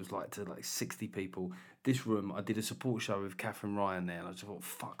north, it was like 60 people. This room, I did a support show with Catherine Ryan there, and I just thought,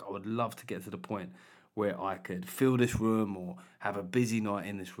 fuck, I would love to get to the point where I could fill this room or have a busy night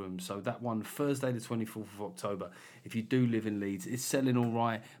in this room. So that one, Thursday the 24th of October, if you do live in Leeds, it's selling all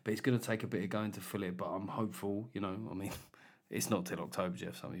right, but it's going to take a bit of going to fill it, but I'm hopeful, you know, I mean... It's not till October,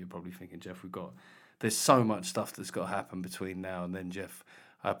 Jeff. Some of you are probably thinking, Jeff, there's so much stuff that's got to happen between now and then, Jeff.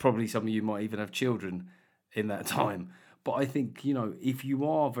 Probably some of you might even have children in that time. But I think, you know, if you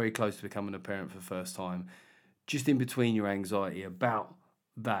are very close to becoming a parent for the first time, just in between your anxiety about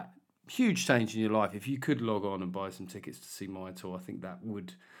that huge change in your life, if you could log on and buy some tickets to see my tour, I think that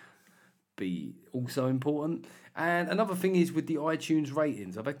would be also important. And another thing is with the iTunes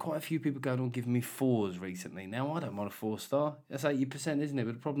ratings, I've had quite a few people going on giving me 4s recently. Now, I don't want a 4-star. That's 80%, isn't it?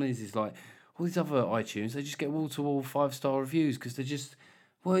 But the problem is like all these other iTunes, they just get wall-to-wall 5-star reviews because they're just,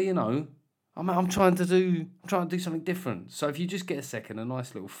 well, you know, I'm trying to do something different. So if you just get a second, a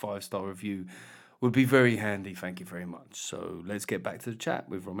nice little 5-star review would be very handy. Thank you very much. So let's get back to the chat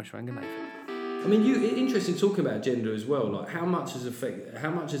with Romesh Ranganathan. I mean, interesting talking about gender as well. Like, how much has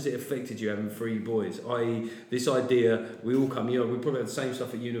it affected you having 3 boys? I.e., this idea we all come. You know, we probably had the same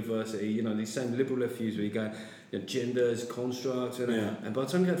stuff at university. You know, these same liberal left views where you go, you know, gender is construct, and by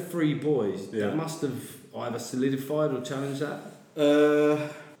the time you had 3 boys, that must have either solidified or challenged that.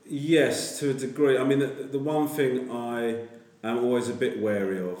 Yes, to a degree. I mean, the one thing I am always a bit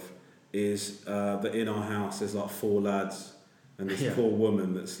wary of is that in our house there's like 4 lads and this poor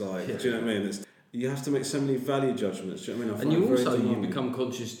woman that's like, do you know what I mean? You have to make so many value judgments. Do you know what I mean? And you become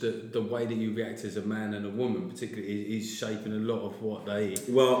conscious that the way that you react as a man and a woman, particularly, is shaping a lot of what they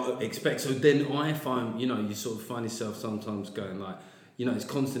expect. So then I find, you know, you sort of find yourself sometimes going like, you know, it's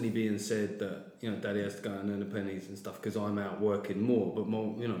constantly being said that, you know, Daddy has to go and earn the pennies and stuff because I'm out working more. But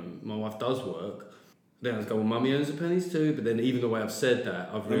my wife does work. Then I was going, well, Mummy earns the pennies too. But then even the way I've said that,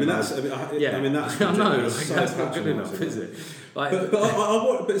 I've realised... I know, that's not good enough, is it? Like,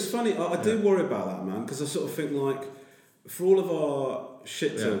 but it's funny, I do worry about that, man, because I sort of think, like, for all of our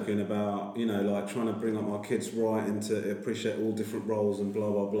shit talking about, you know, like, trying to bring up our kids right and to appreciate all different roles and blah,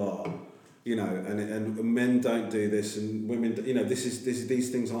 blah, blah, you know, and men don't do this and women, you know, these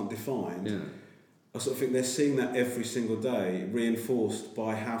things aren't defined. Yeah. I sort of think they're seeing that every single day, reinforced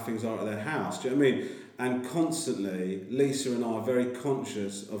by how things are at their house. Do you know what I mean? And constantly, Lisa and I are very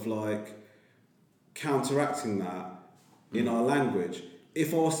conscious of like counteracting that in our language.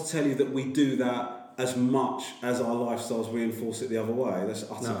 If I was to tell you that we do that as much as our lifestyles reinforce it the other way, that's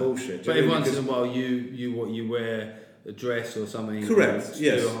utter bullshit. But every once in a while, you wear a dress or something. Correct.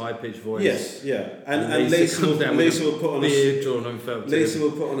 Yes. Do a high pitched voice. Yes. Yeah. And Lisa will put on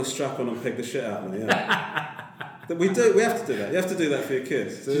will put on a strap on and peg the shit out of me. Yeah. We have to do that. You have to do that for your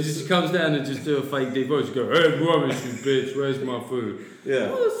kids. So she comes down and just do a fake deep voice. Go, hey, rubbish, you bitch. Where's my food? Yeah.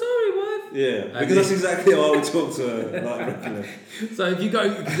 Oh, sorry, wife. Yeah, because that's exactly how I would talk to her. Like, regularly. So if you go,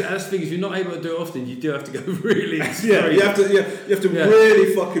 that's the thing. If you're not able to do it often, you do have to go really extreme. Yeah, you have to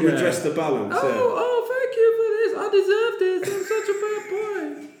really fucking redress the balance. Oh, thank you for this. I deserve this. I'm such a bad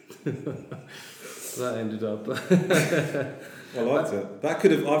boy. That ended up. I liked it.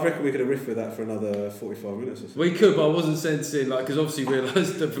 I reckon we could have riffed with that for another 45 minutes or so. We could, but I wasn't sensing, like, because obviously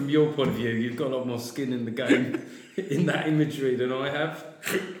realised that from your point of view, you've got a lot more skin in the game in that imagery than I have.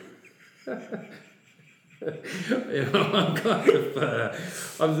 I'm kind of,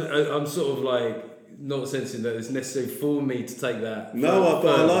 I'm sort of like not sensing that it's necessary for me to take that. No,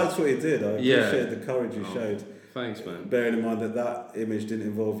 but I liked what you did. I appreciated the courage you showed. Thanks, man. Bearing in mind that image didn't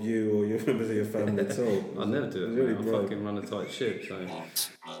involve you or your members of your family at all. I never do it. Really I fucking run a tight ship. So.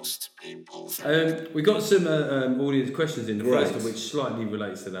 Most people We got some audience questions in, the first Right. of which slightly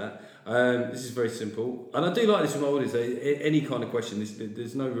relates to that. This is very simple. And I do like this from my audience. Any kind of question.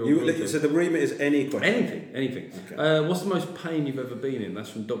 There's no real... So the remit is any question? Anything. Okay. What's the most pain you've ever been in? That's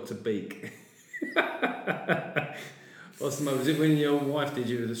from Dr. Beak. What's the most... Was it when your wife did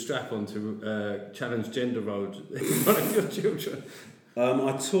you with a strap-on to challenge gender roles in front of your children?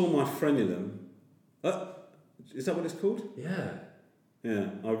 I tore my frenulum. Is that what it's called? Yeah. Yeah,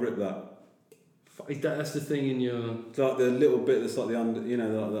 I ripped that. That's the thing in your... It's like the little bit that's like the under,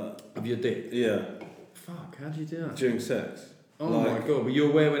 like that. Of your dick? Yeah. Fuck, how do you do that? During sex. Oh my God, were you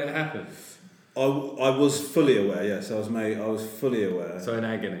aware when it happened? I was fully aware, yes. I was fully aware. So in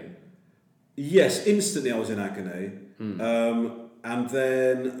agony? Yes, instantly I was in agony. And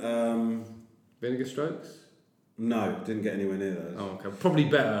then... Vinegar strokes? No, didn't get anywhere near those. Oh, okay. Probably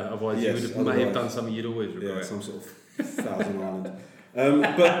better, otherwise Yes, you may have done something you'd always regret. Yeah, some sort of Thousand Island.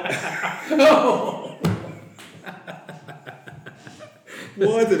 But...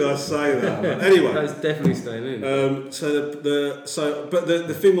 Why did I say that? Anyway, that's definitely staying in. But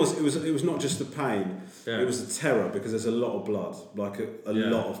the thing was, it was not just the pain; Yeah. it was the terror because there's a lot of blood, like a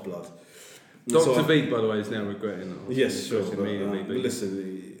lot of blood. And Dr. Beak, by the way, is now regretting that. Yes, sure. But, But listen,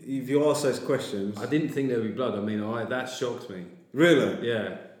 if you ask those questions, I didn't think there would be blood. I mean, that shocked me. really,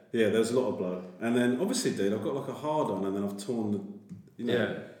 Yeah. yeah, there's a lot of blood, and then obviously, dude, I've got like a hard on, and then I've torn the,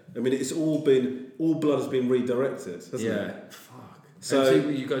 Yeah. I mean, it's all blood has been redirected, hasn't Yeah. it? Fuck. So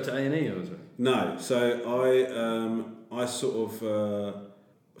you go to A&E or something? no, so I sort of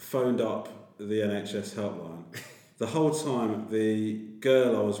phoned up the NHS helpline. The whole time, the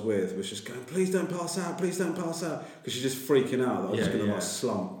girl I was with was just going, "Please don't pass out, please don't pass out," because she's just freaking out that I was going to like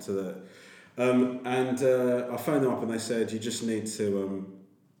slump to the. I phoned them up and they said, "You just need to,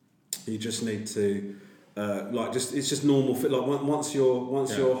 it's just normal fit. Like once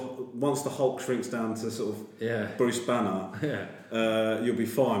the Hulk shrinks down to sort of Bruce Banner, you'll be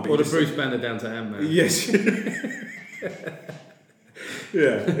fine." But or the Bruce Banner down to Ant-Man. Yes.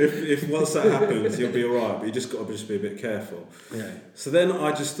 Yeah. If once that happens, you'll be all right. But you just got to be a bit careful. Yeah. So then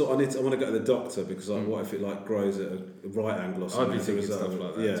I just thought I want to go to the doctor because what if it like grows at a right angle or something? I'd be thinking stuff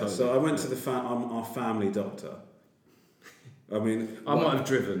like that. Yeah. Totally. So I went to our family doctor. I mean, I might have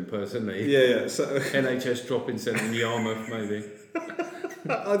driven personally. Yeah. So NHS drop-in centre in Yarmouth, maybe.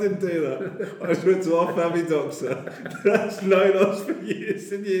 I didn't do that. I just went to our family doctor. That's known us for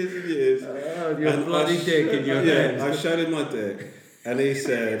years and years and years. Oh, your bloody dick in your hand. Yeah, I showed him my dick, and he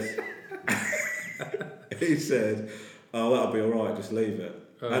said, "Oh, that'll be all right. Just leave it."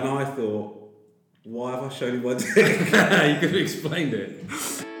 Oh. And I thought, why have I shown him my dick? You could have explained it.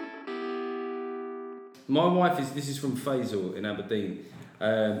 My wife this is from Faisal in Aberdeen.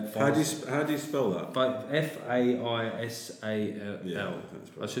 How do you spell that? Faisal. Yeah,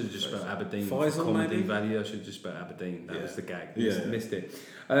 I should have just spelled Aberdeen. Faisal, for comedy maybe? value. I should have just spelled Aberdeen. That was the gag. Missed it.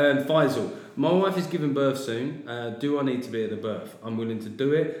 Faisal, my wife is giving birth soon. Do I need to be at the birth? I'm willing to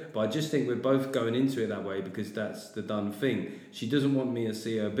do it, but I just think we're both going into it that way because that's the done thing. She doesn't want me to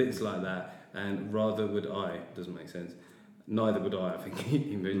see her bits like that, and rather would I. Doesn't make sense. Neither would I think.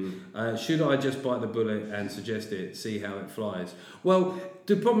 Should I just bite the bullet and suggest it, see how it flies? Well,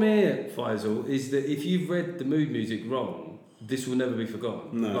 the problem here, Faisal, is that if you've read the mood music wrong, this will never be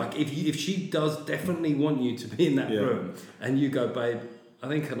forgotten. No. Like, if she does definitely want you to be in that room, and you go, "Babe, I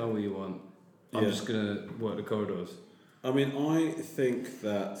think I know what you want. I'm just going to work the corridors." I mean, I think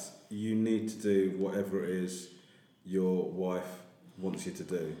that you need to do whatever it is your wife wants you to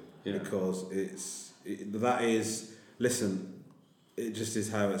do because that is. Listen, it just is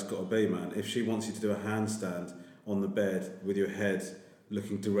how it's got to be, man. If she wants you to do a handstand on the bed with your head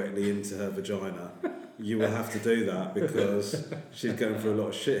looking directly into her vagina, you will have to do that because she's going through a lot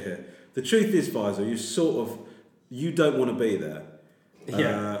of shit here. The truth is, Faisal, you don't want to be there.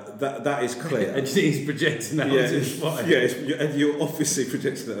 Yeah. That is clear. And he's projecting that onto his wife. Yeah, and you're obviously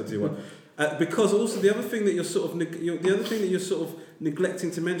projecting that onto your wife. Because also the other thing that you're sort of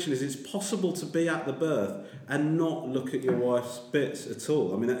neglecting to mention is it's possible to be at the birth and not look at your wife's bits at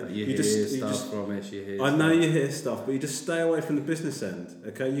all. I mean, you hear stuff, Romesh. I know you hear stuff, but you just stay away from the business end.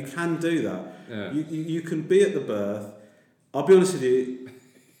 Okay, you can do that. Yeah. You can be at the birth. I'll be honest with you,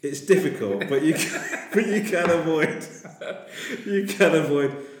 it's difficult, but you can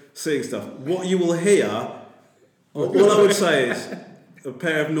avoid seeing stuff. What you will hear, all I would say is, a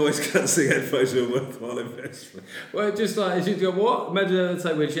pair of noise-cancelling headphones are a worthwhile investment. Well, just like, she'd go, what? Imagine her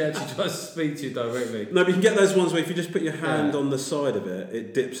say when she actually tries to speak to you directly. No, but you can get those ones where if you just put your hand on the side of it,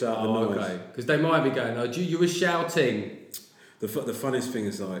 it dips out the noise. Okay. Because they might be going, oh, you were shouting. The funniest thing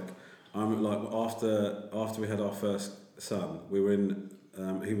is like after we had our first son, we were in.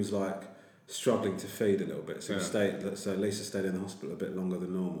 He was like struggling to feed a little bit, so So Lisa stayed in the hospital a bit longer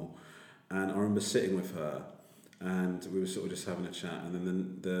than normal, and I remember sitting with her, and we were sort of just having a chat, and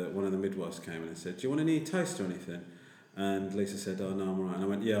then one of the midwives came in and said, "Do you want any toast or anything?" And Lisa said, "Oh no, I'm all right." And I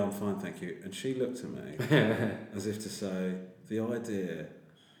went, "Yeah, I'm fine, thank you." And she looked at me as if to say, the idea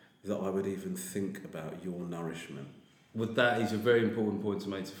that I would even think about your nourishment. Well, that is a very important point to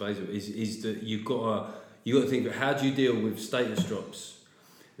make to Facebook. Is that you've got to think about how do you deal with status drops.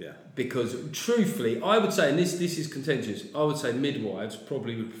 Yeah. Because truthfully, I would say, and this is contentious, I would say midwives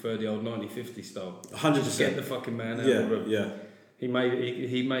probably would prefer the old 1950 style. 100%. Just get the fucking man out of the room. Yeah. He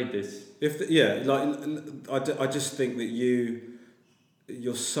made this. I just think that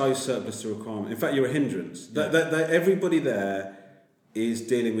you're so surplus to requirement. In fact, you're a hindrance. Yeah. That everybody there is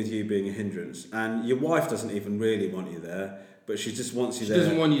dealing with you being a hindrance, and your wife doesn't even really want you there, but she just wants you there. She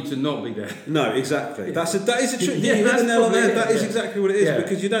doesn't want you to not be there. No, exactly. Yeah. That is a truth. Yeah, you hit the nail on the head. That is yeah. exactly what it is,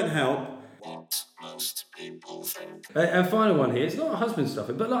 because you don't help. What most people think. And final one here, it's not husband stuff,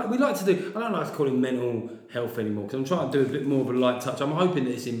 but like we like to do, I don't like to call it mental health anymore, because I'm trying to do a bit more of a light touch. I'm hoping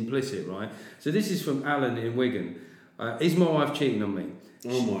that it's implicit, right? So this is from Alan in Wigan. Is my wife cheating on me?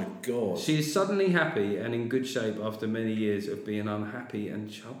 Oh my God. She is suddenly happy and in good shape after many years of being unhappy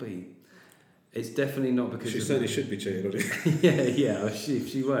and chubby. It's definitely not because She certainly should be cheating on you. yeah. If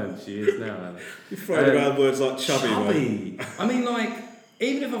she weren't, she is now. You're throwing around words like chubby, chubby. I mean, like,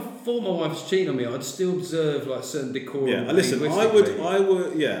 even if I thought my wife was cheating on me, I'd still observe like certain decorum. Yeah, listen, I would.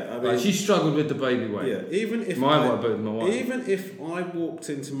 Yeah, I mean, like, she struggled with the baby weight. Yeah, even if my wife. Even if I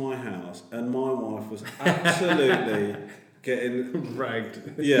walked into my house and my wife was absolutely getting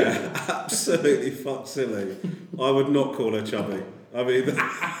ragged. Yeah, absolutely fuck silly, I would not call her chubby. I mean,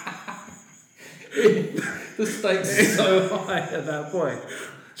 the stakes are so high at that point.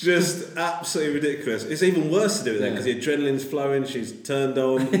 Just absolutely ridiculous. It's even worse to do it then because the adrenaline's flowing. She's turned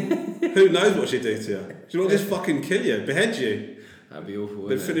on. Who knows what she'd do to you? She might just fucking kill you, behead you. That'd be awful.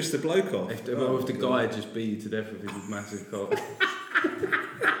 They'd finish the bloke off. If the guy had just beat you to death with his massive cock.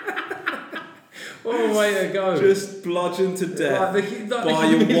 What a way to go. Just bludgeoned to death by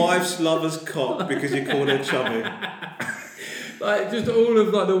your wife's lover's cock because you called her chubby. Like, just all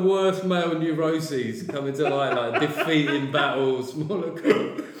of like the worst male neuroses coming to light, like defeating battles, smaller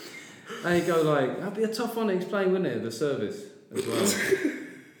cock. And you go like, that'd be a tough one to explain, wouldn't it? The service as well.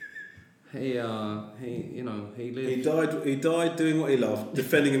 He lived. He died doing what he loved,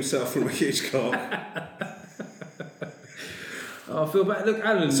 defending himself from a huge cock. Oh, I feel bad. Look,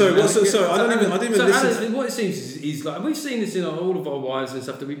 Alan. Sorry, I didn't even listen. Alan, what it seems is like we've seen this in all of our wives and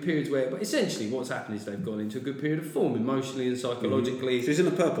stuff. There'll be periods where, but essentially, what's happened is they've gone into a good period of form, emotionally and psychologically. Mm-hmm. She's in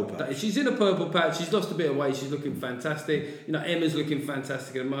a purple patch. She's in a purple patch. She's lost a bit of weight. She's looking fantastic. You know, Emma's looking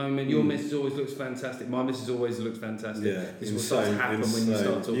fantastic at the moment. Your missus always looks fantastic. My missus always looks fantastic. Yeah, this is what starts to happen when you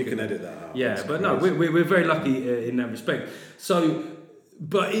start talking. You can edit that out. Yeah, but no, we're very lucky in that respect. So,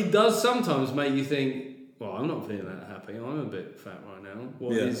 but it does sometimes make you think, well, I'm not feeling that happy. I'm a bit fat right now.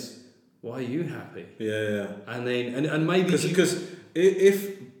 Why are you happy? Yeah. And then and maybe because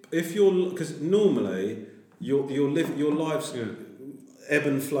if you're because normally your lives ebb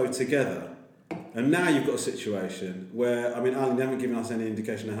and flow together, and now you've got a situation where Alan, you haven't given us any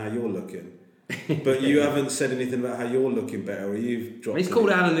indication of how you're looking. But you haven't said anything about how you're looking better, or you've dropped. He's called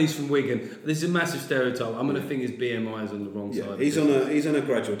Alan. He's from Wigan. This is a massive stereotype. I'm going to think his BMI is on the wrong side. He's on a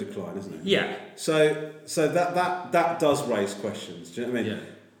gradual decline, isn't he? Yeah. So that does raise questions. Do you know what I mean? Yeah.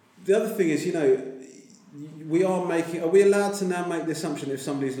 The other thing is, are we allowed to now make the assumption if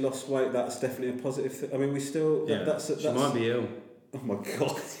somebody's lost weight, that's definitely a positive thing? I mean, we still. Yeah. That's she might be ill. Oh my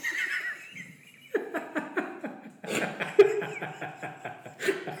God.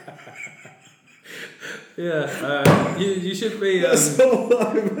 Yeah, you should be. That's all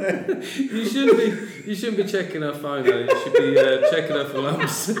I meant. You shouldn't be checking her phone though. You should be checking her for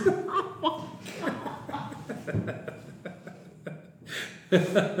lumps.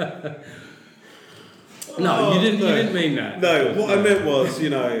 No, you didn't mean that. No, what I meant was,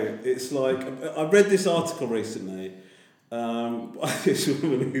 it's like I read this article recently by this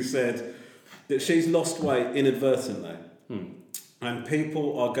woman who said that she's lost weight inadvertently, and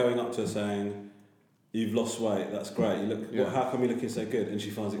people are going up to her saying, you've lost weight, that's great. You look. Yeah. Well, how come you're looking so good? And she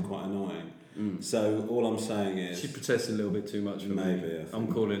finds it quite annoying. So all I'm saying is She protests a little bit too much for me. maybe. I'm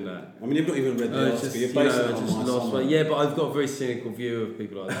calling that. I mean, you've not even read the article. You're basing it on my summary. Yeah, but I've got a very cynical view of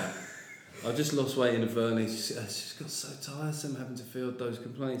people like that. I just lost weight in Averney. It's just got so tiresome having to field those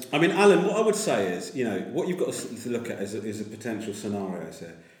complaints. I mean, Alan, what I would say is, what you've got to look at is a potential scenario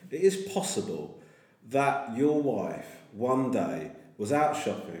here. It is possible that your wife one day was out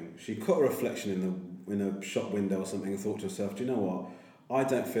shopping, she caught a reflection in a shop window or something and thought to herself, do you know what? I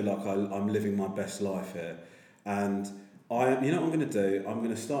don't feel like I'm living my best life here. And you know what I'm going to do? I'm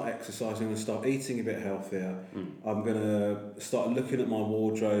going to start exercising, I'm going to start eating a bit healthier, I'm going to start looking at my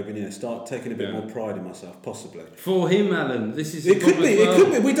wardrobe and start taking a bit more pride in myself, possibly. For him, Alan, this is... It could be,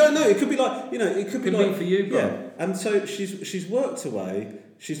 we don't know. It could be like, it could be like... for you, bro. Yeah, and so she's worked away,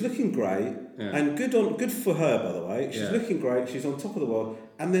 she's looking great, and good for her, by the way. She's looking great, she's on top of the world,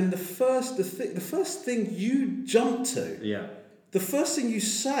 and then the first thing you jump to, the first thing you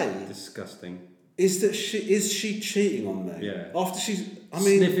say... Disgusting. Is that she cheating on me? Yeah. After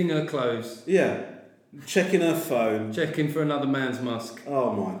sniffing her clothes. Yeah. Checking her phone. Checking for another man's musk.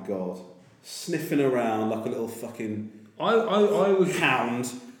 Oh my God. Sniffing around like a little fucking I would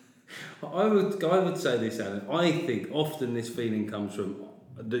hound. I would say this, Alan. I think often this feeling comes from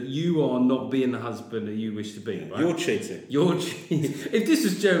that you are not being the husband that you wish to be, right? You're cheating. If this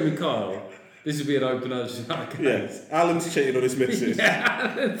was Jeremy Kyle, this would be an open case. Yes, Alan's cheating on his missus.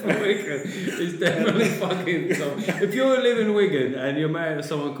 Alan from Wigan is definitely fucking someone. If you're living in Wigan and you're married to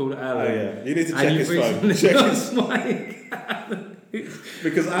someone called Alan, you need to check his phone.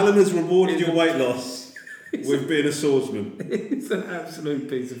 Because Alan has rewarded your weight loss with being a swordsman. It's an absolute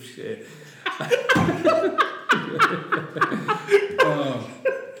piece of shit.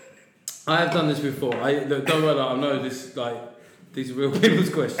 I have done this before. Look, don't worry, I know this. These are real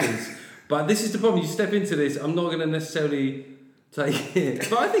people's questions. But this is the problem. You step into this, I'm not going to necessarily take it.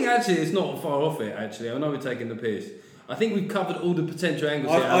 But I think actually it's not far off it. Actually, I know we're taking the piss. I think we've covered all the potential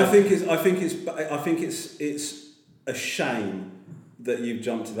angles. I think it's a shame that you've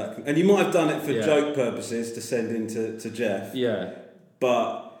jumped to that, and you might have done it for joke purposes to send in to Jeff. Yeah.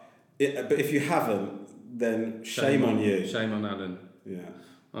 But if you haven't, then shame on you. Shame on Alan. Yeah.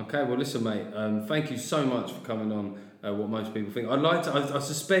 Okay. Well, listen, mate. Thank you so much for coming on. What most people think. I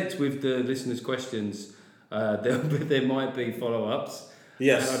suspect with the listeners' questions, there might be follow-ups.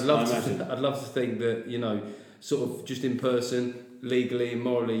 Yes, I'd love to think that sort of just in person, legally and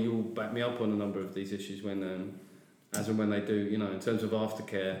morally, you'll back me up on a number of these issues when, as and when they do. In terms of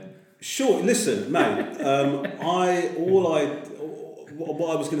aftercare. Sure. Listen, mate. What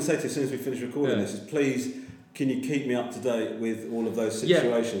I was going to say to you as soon as we finish recording this is please. Can you keep me up to date with all of those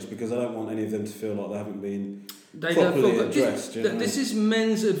situations? Because I don't want any of them to feel like they haven't been properly addressed. This is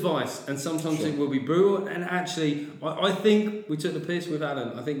men's advice, and sometimes it will be brutal. And actually, I think we took the piss with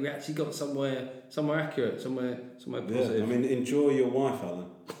Alan. I think we actually got somewhere accurate, somewhere positive. Yeah, I mean, enjoy your wife, Alan.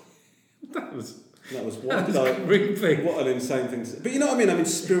 That was creepy. What an insane thing. But you know what I mean? I mean,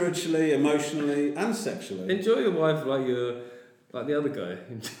 spiritually, emotionally, and sexually. Enjoy your wife like the other guy.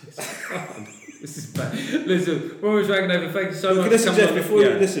 This is bad. Listen, Romesh Ranganathan, thank you so much. Listen, Jeff, before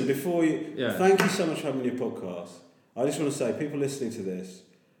you, thank you so much for having your podcast. I just want to say, people listening to this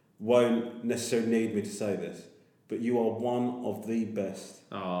won't necessarily need me to say this, but you are one of the best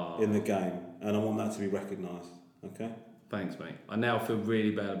in the game, and I want that to be recognised. Okay? Thanks, mate. I now feel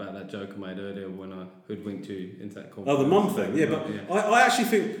really bad about that joke I made earlier when I hoodwinked you into that conversation. Oh, the mum thing, yeah. But I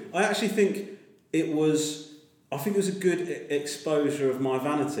actually think it was. I think it was a good exposure of my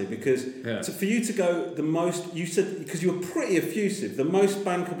vanity because for you to go the most, you said, because you were pretty effusive, the most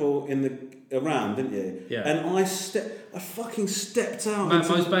bankable around, didn't you? Yeah. And I fucking stepped out.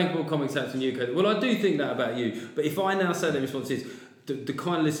 Most bankable comics acts in UK. Well, I do think that about you, but if I now say the response is, the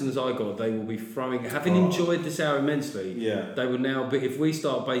kind of listeners I got, they will be having enjoyed this hour immensely. Yeah. They will now be, if we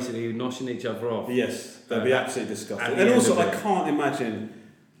start basically noshing each other off. Yes, they'll be absolutely disgusting. And also, I can't imagine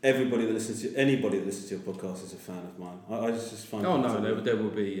anybody that listens to your podcast is a fan of mine. I just find. Oh no, there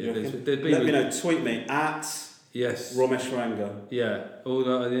will be. Let me know. Tweet me at Romesh Ranga. Yeah.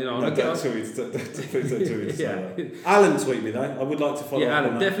 Don't tweet. Alan, tweet me though. I would like to follow up. Yeah,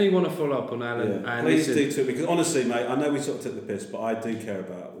 Alan. On Definitely want to follow up on Alan. Yeah. And please do tweet me because honestly, mate, I know we sort of took the piss, but I do care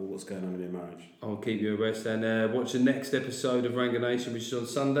about what's going on in your marriage. I'll keep you abreast and watch the next episode of Ranganathan, which is on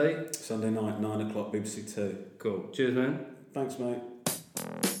Sunday. Sunday night, 9:00, BBC 2. Cool. Cheers, man. Thanks, mate.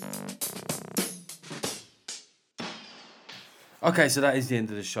 Okay, so that is the end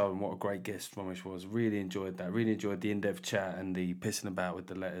of the show, and what a great guest Romesh was. Really enjoyed that. Really enjoyed the in-depth chat and the pissing about with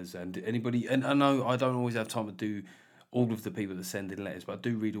the letters. And anybody, and I know I don't always have time to do all of the people that send in letters, but I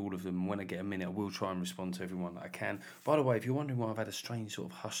do read all of them. And when I get a minute, I will try and respond to everyone that I can. By the way, if you're wondering why I've had a strange sort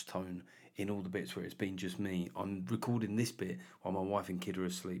of hush tone in all the bits where it's been just me, I'm recording this bit while my wife and kid are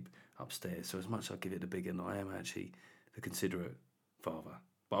asleep upstairs. So as much as I give it a big one, I am actually the considerate father.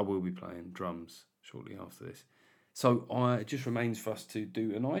 But I will be playing drums shortly after this. So it just remains for us to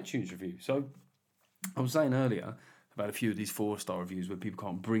do an iTunes review. So I was saying earlier about a few of these 4-star reviews where people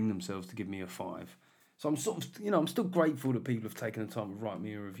can't bring themselves to give me a 5. So I'm sort of, I'm still grateful that people have taken the time to write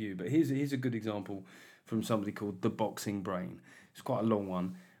me a review. But here's a good example from somebody called The Boxing Brain. It's quite a long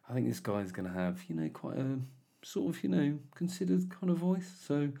one. I think this guy's going to have, quite a sort of, considered kind of voice.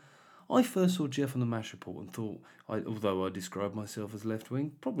 So I first saw Jeff on the MASH report and thought, although I describe myself as left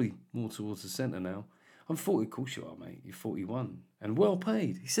wing, probably more towards the centre now. I'm 40, of course you are, mate. You're 41 and well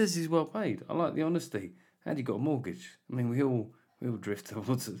paid. He says he's well paid. I like the honesty. And you got a mortgage. I mean, we all drift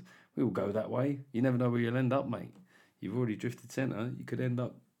towards it. We all go that way. You never know where you'll end up, mate. You've already drifted centre. You could end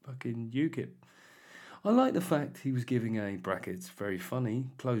up fucking UKIP. I like the fact he was giving a brackets, very funny,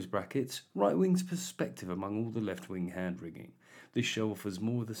 close brackets, right wing's perspective among all the left wing hand wringing. This show offers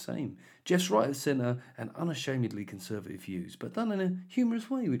more of the same. Jeff's right of centre and unashamedly conservative views, but done in a humorous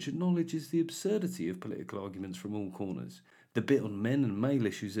way which acknowledges the absurdity of political arguments from all corners. The bit on men and male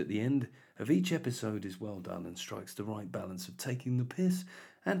issues at the end of each episode is well done and strikes the right balance of taking the piss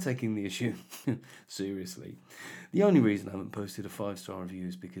and taking the issue seriously. The only reason I haven't posted a 5-star review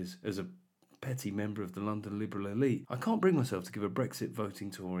is because, as a petty member of the London Liberal elite, I can't bring myself to give a Brexit voting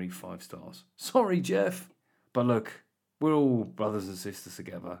Tory 5 stars. Sorry, Jeff. But look, we're all brothers and sisters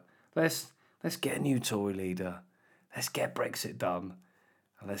together. Let's get a new Tory leader. Let's get Brexit done.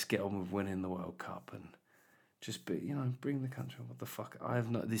 And let's get on with winning the World Cup and just bring the country. What the fuck? I have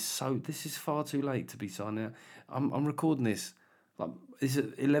no. This is far too late to be signing out. I'm recording this. It's at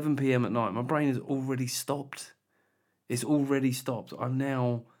 11 p.m. at night. My brain has already stopped. It's already stopped.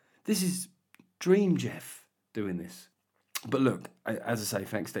 This is Dream Jeff doing this. But look, as I say,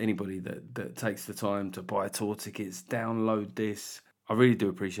 thanks to anybody that takes the time to buy tour tickets, download this. I really do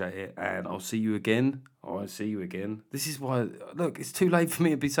appreciate it, and I'll see you again. This is why, look, it's too late for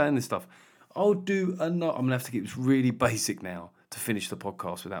me to be saying this stuff. I'll do another. I'm going to have to keep this really basic now to finish the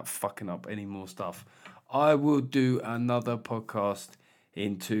podcast without fucking up any more stuff. I will do another podcast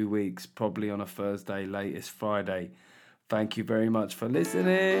in 2 weeks, probably on a Thursday, latest Friday. Thank you very much for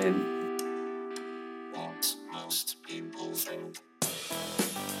listening. What most people think.